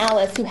this woman,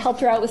 Alice, who helped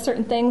her out with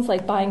certain things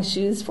like buying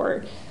shoes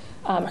for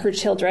her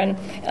children.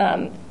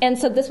 And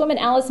so this woman,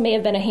 Alice, may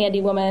have been a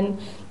handy woman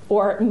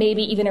or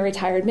maybe even a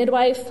retired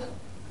midwife.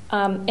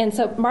 And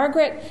so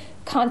Margaret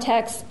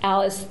contacts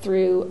Alice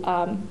through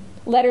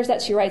letters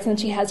that she writes, and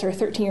then she has her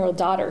 13-year-old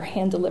daughter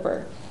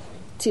hand-deliver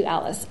to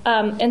Alice.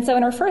 And so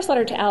in her first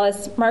letter to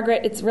Alice,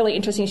 Margaret, it's really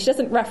interesting, she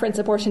doesn't reference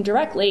abortion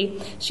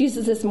directly. She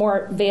uses this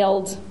more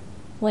veiled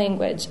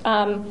language.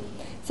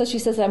 So she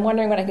says, I'm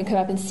wondering when I can come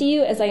up and see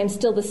you, as I am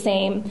still the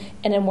same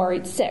and am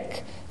worried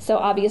sick. So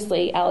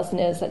obviously Alice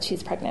knows that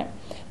she's pregnant.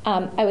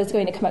 I was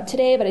going to come up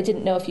today, but I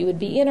didn't know if you would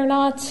be in or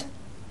not.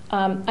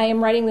 I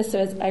am writing this so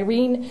as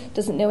Irene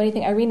doesn't know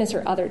anything. Irene is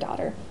her other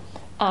daughter.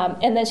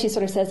 And then she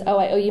sort of says,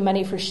 I owe you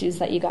money for shoes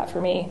that you got for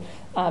me.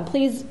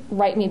 Please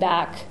write me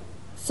back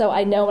so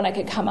I know when I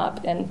could come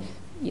up and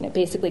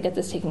basically get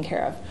this taken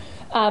care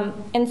of.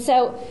 And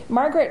so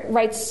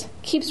Margaret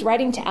keeps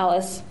writing to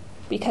Alice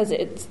because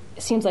it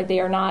seems like they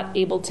are not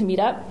able to meet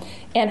up,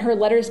 and her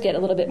letters get a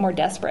little bit more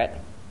desperate.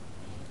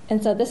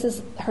 And so this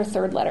is her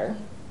third letter.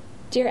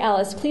 Dear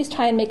Alice, please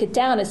try and make it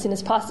down as soon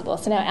as possible.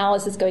 So now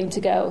Alice is going to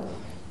go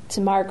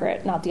to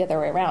Margaret, not the other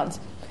way around.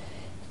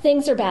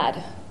 Things are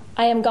bad.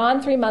 I am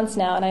gone 3 months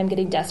now, and I am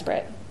getting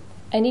desperate.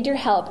 I need your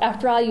help.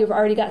 After all, you have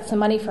already got some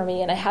money for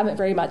me, and I haven't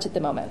very much at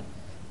the moment.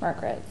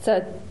 Margaret.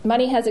 So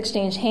money has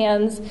exchanged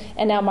hands,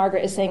 and now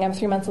Margaret is saying, I'm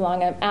 3 months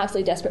along, I'm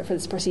absolutely desperate for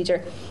this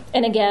procedure.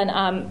 And again,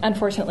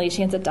 unfortunately,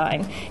 she ends up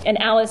dying. And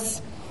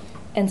Alice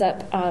ends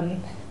up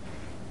going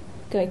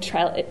to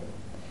trial.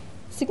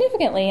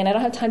 Significantly, and I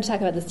don't have time to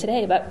talk about this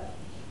today, but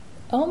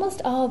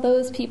almost all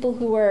those people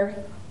who were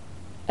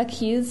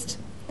accused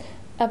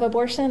of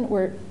abortion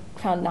were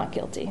found not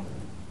guilty,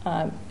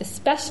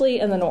 especially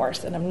in the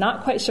North. And I'm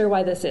not quite sure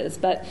why this is,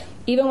 but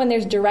even when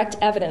there's direct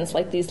evidence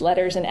like these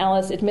letters and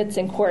Alice admits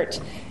in court,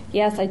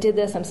 yes, I did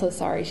this, I'm so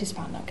sorry, she's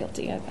found not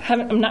guilty.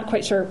 I'm not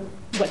quite sure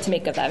what to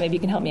make of that. Maybe you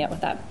can help me out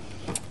with that.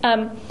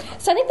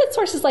 So I think that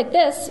sources like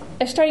this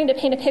are starting to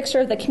paint a picture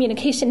of the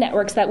communication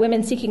networks that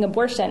women seeking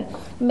abortion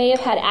may have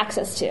had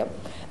access to.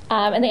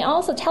 And they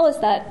also tell us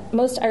that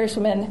most Irish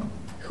women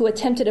who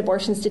attempted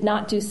abortions did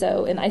not do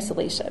so in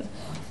isolation.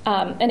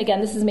 And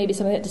again, this is maybe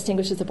something that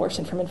distinguishes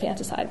abortion from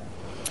infanticide.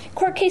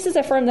 Court cases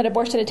affirm that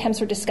abortion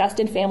attempts were discussed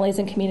in families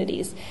and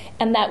communities,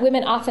 and that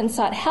women often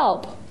sought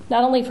help,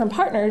 not only from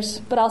partners,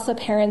 but also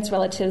parents,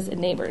 relatives, and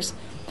neighbors.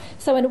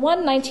 So in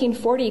one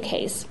 1940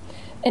 case,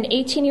 an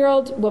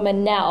 18-year-old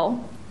woman,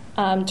 Nell,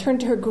 turned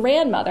to her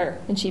grandmother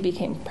when she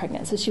became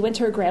pregnant. So she went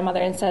to her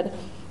grandmother and said,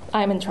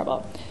 I'm in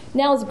trouble.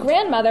 Nell's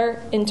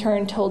grandmother, in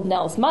turn, told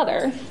Nell's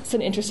mother. It's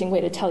an interesting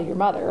way to tell your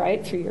mother,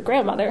 right, through your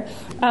grandmother.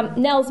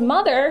 Nell's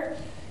mother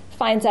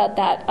finds out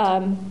that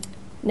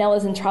Nell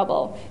is in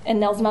trouble, and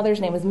Nell's mother's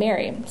name was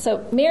Mary.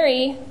 So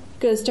Mary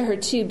goes to her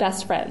two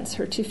best friends,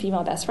 her two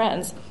female best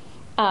friends,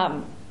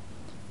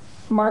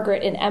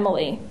 Margaret and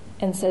Emily,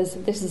 and says,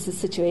 this is the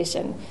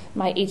situation.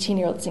 My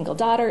 18-year-old single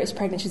daughter is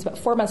pregnant. She's about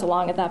 4 months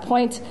along at that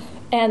point.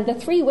 And the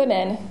three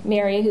women,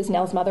 Mary, who's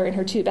Nell's mother, and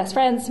her two best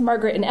friends,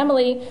 Margaret and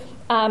Emily,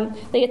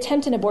 they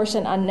attempt an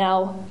abortion on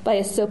Nell by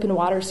a soap and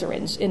water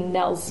syringe in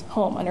Nell's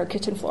home on her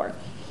kitchen floor.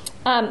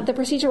 The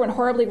procedure went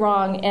horribly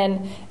wrong,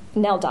 and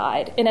Nell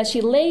died. And as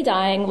she lay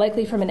dying,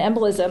 likely from an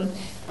embolism,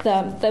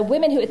 the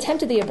women who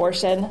attempted the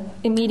abortion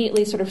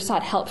immediately sort of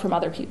sought help from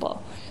other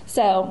people.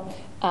 So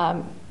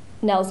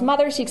Nell's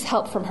mother seeks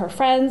help from her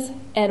friends,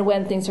 and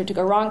when things start to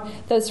go wrong,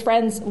 those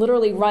friends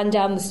literally run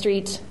down the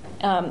street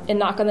and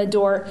knock on the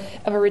door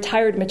of a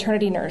retired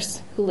maternity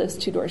nurse who lives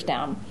 2 doors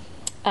down.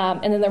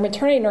 And then their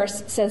maternity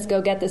nurse says,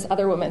 go get this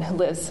other woman who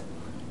lives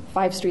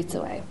 5 streets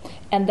away.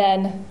 And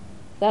then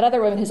that other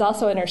woman, who's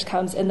also a nurse,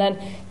 comes, and then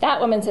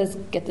that woman says,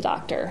 get the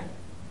doctor.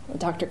 The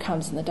doctor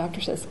comes, and the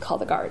doctor says, call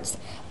the guards.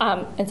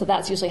 And so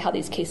that's usually how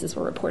these cases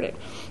were reported.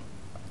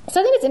 So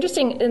I think it's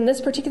interesting in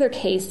this particular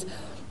case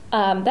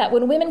that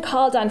when women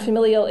called on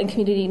familial and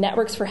community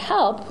networks for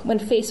help when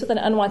faced with an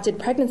unwanted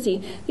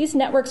pregnancy, these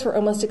networks were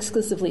almost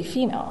exclusively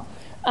female.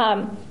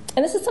 And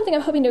this is something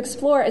I'm hoping to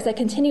explore as I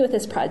continue with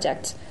this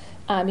project.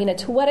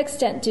 To what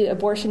extent do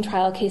abortion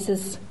trial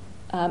cases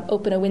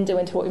open a window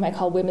into what we might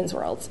call women's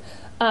worlds?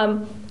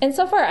 And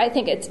so far, I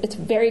think it's a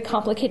very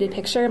complicated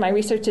picture. My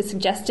research is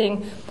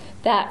suggesting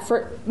that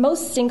for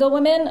most single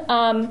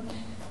women,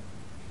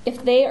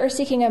 if they are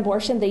seeking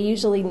abortion, they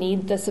usually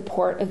need the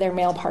support of their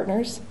male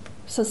partners.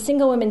 So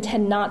single women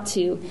tend not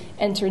to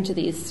enter into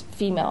these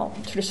female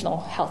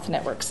traditional health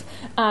networks.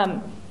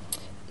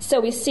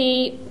 So we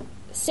see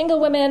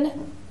single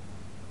women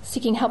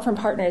seeking help from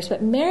partners,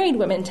 but married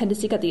women tend to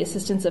seek out the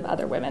assistance of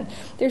other women.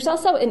 There's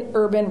also an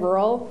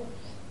urban-rural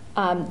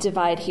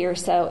divide here.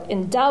 So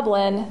in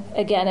Dublin,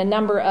 again, a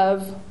number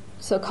of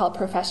so-called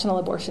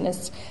professional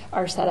abortionists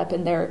are set up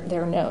and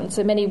they're known.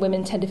 So many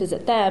women tend to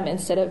visit them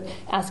instead of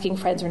asking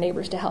friends or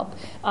neighbors to help.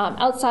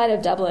 Outside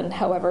of Dublin,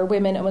 however,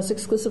 women almost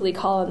exclusively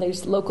call on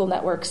these local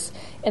networks,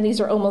 and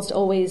these are almost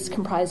always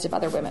comprised of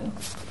other women.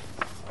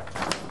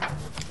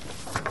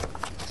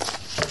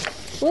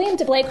 William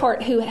de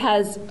Blakehourt, who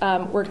has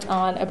worked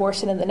on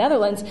abortion in the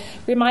Netherlands,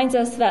 reminds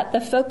us that the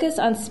focus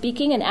on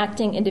speaking and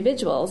acting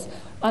individuals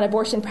on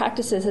abortion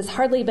practices has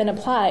hardly been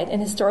applied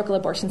in historical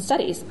abortion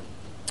studies.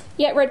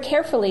 Yet read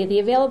carefully, the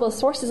available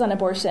sources on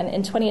abortion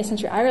in 20th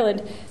century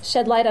Ireland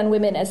shed light on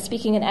women as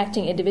speaking and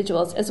acting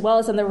individuals, as well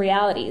as on the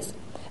realities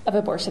of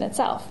abortion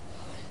itself.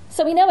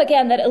 So we know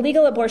again that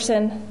illegal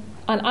abortion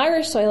on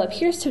Irish soil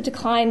appears to have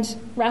declined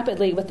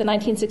rapidly with the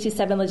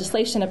 1967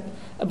 legislation of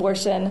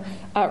abortion,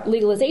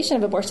 legalization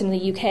of abortion in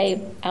the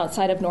UK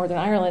outside of Northern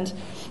Ireland.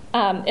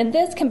 And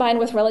this, combined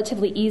with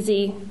relatively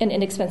easy and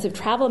inexpensive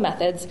travel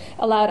methods,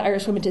 allowed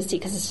Irish women to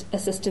seek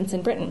assistance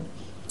in Britain.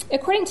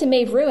 According to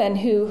Maeve Ruin,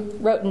 who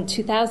wrote in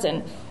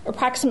 2000,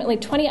 approximately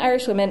 20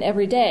 Irish women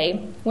every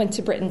day went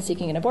to Britain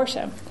seeking an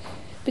abortion.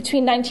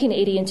 Between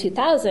 1980 and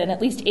 2000,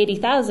 at least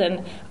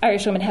 80,000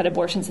 Irish women had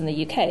abortions in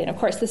the UK. And of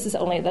course, this is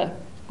only the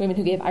women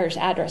who gave Irish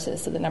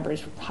addresses, so the number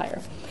is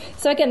higher.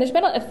 So again, there's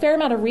been a fair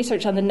amount of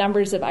research on the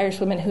numbers of Irish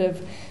women who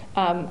have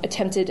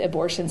attempted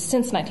abortions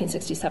since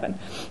 1967.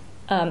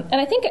 And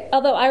I think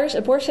although Irish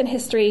abortion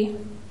history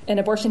and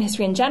abortion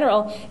history in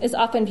general is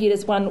often viewed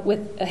as one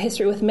with a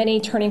history with many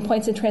turning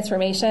points and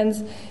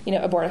transformations,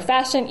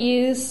 abortifacient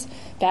use,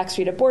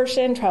 backstreet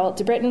abortion, travel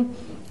to Britain,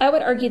 I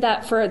would argue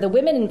that for the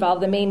women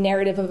involved, the main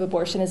narrative of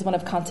abortion is one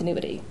of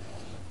continuity.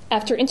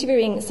 After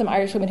interviewing some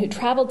Irish women who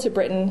traveled to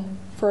Britain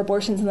for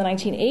abortions in the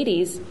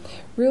 1980s,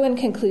 Ruin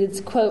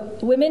concludes,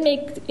 quote, women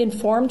make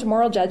informed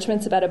moral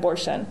judgments about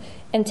abortion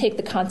and take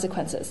the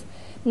consequences.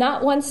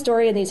 Not one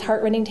story in these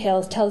heartrending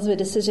tales tells of a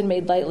decision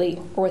made lightly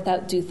or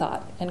without due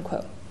thought, end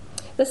quote.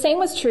 The same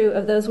was true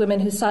of those women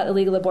who sought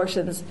illegal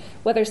abortions,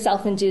 whether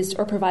self-induced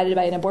or provided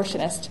by an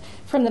abortionist,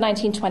 from the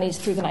 1920s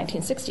through the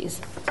 1960s.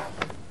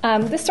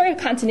 This story of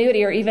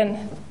continuity, or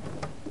even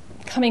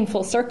coming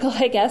full circle,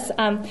 I guess,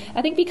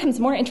 I think becomes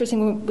more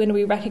interesting when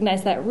we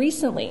recognize that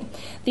recently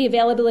the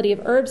availability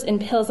of herbs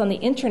and pills on the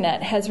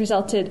internet has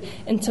resulted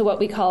into what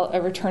we call a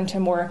return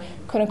to more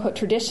quote-unquote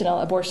traditional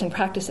abortion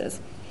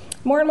practices.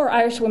 More and more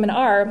Irish women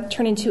are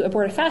turning to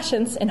abortive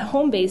fashions and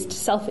home-based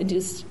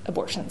self-induced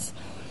abortions.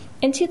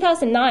 In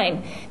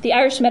 2009, the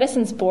Irish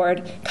Medicines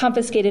Board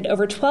confiscated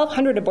over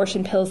 1,200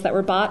 abortion pills that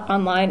were bought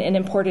online and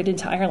imported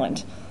into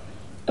Ireland.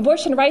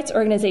 Abortion rights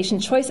organization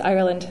Choice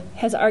Ireland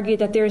has argued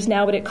that there is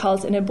now what it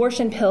calls an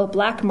abortion pill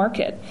black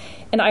market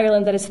in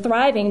Ireland that is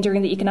thriving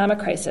during the economic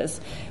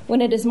crisis,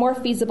 when it is more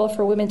feasible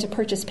for women to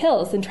purchase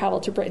pills than travel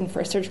to Britain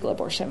for a surgical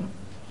abortion.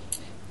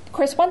 Of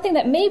course, one thing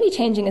that may be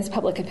changing is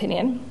public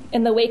opinion.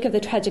 In the wake of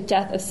the tragic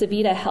death of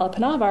Savita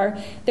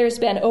Halappanavar, there's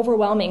been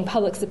overwhelming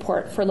public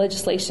support for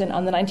legislation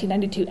on the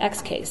 1992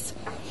 X case.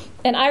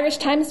 An Irish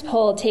Times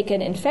poll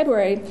taken in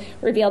February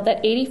revealed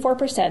that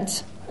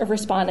 84% of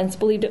respondents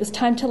believed it was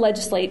time to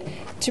legislate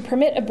to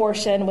permit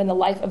abortion when the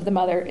life of the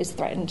mother is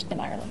threatened in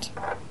Ireland.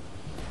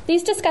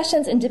 These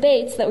discussions and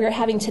debates that we are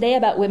having today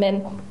about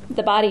women,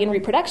 the body, and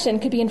reproduction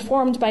could be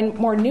informed by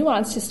more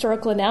nuanced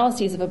historical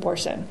analyses of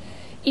abortion.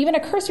 Even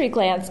a cursory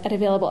glance at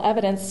available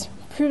evidence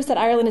proves that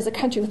Ireland is a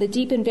country with a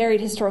deep and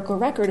varied historical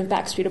record of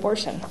backstreet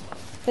abortion.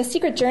 The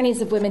secret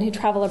journeys of women who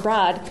travel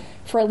abroad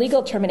for a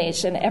legal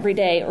termination every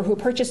day or who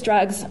purchase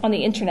drugs on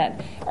the internet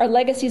are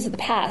legacies of the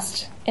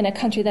past in a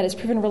country that has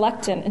proven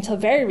reluctant until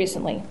very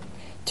recently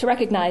to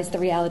recognize the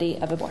reality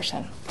of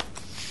abortion.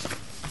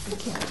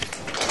 Thank you.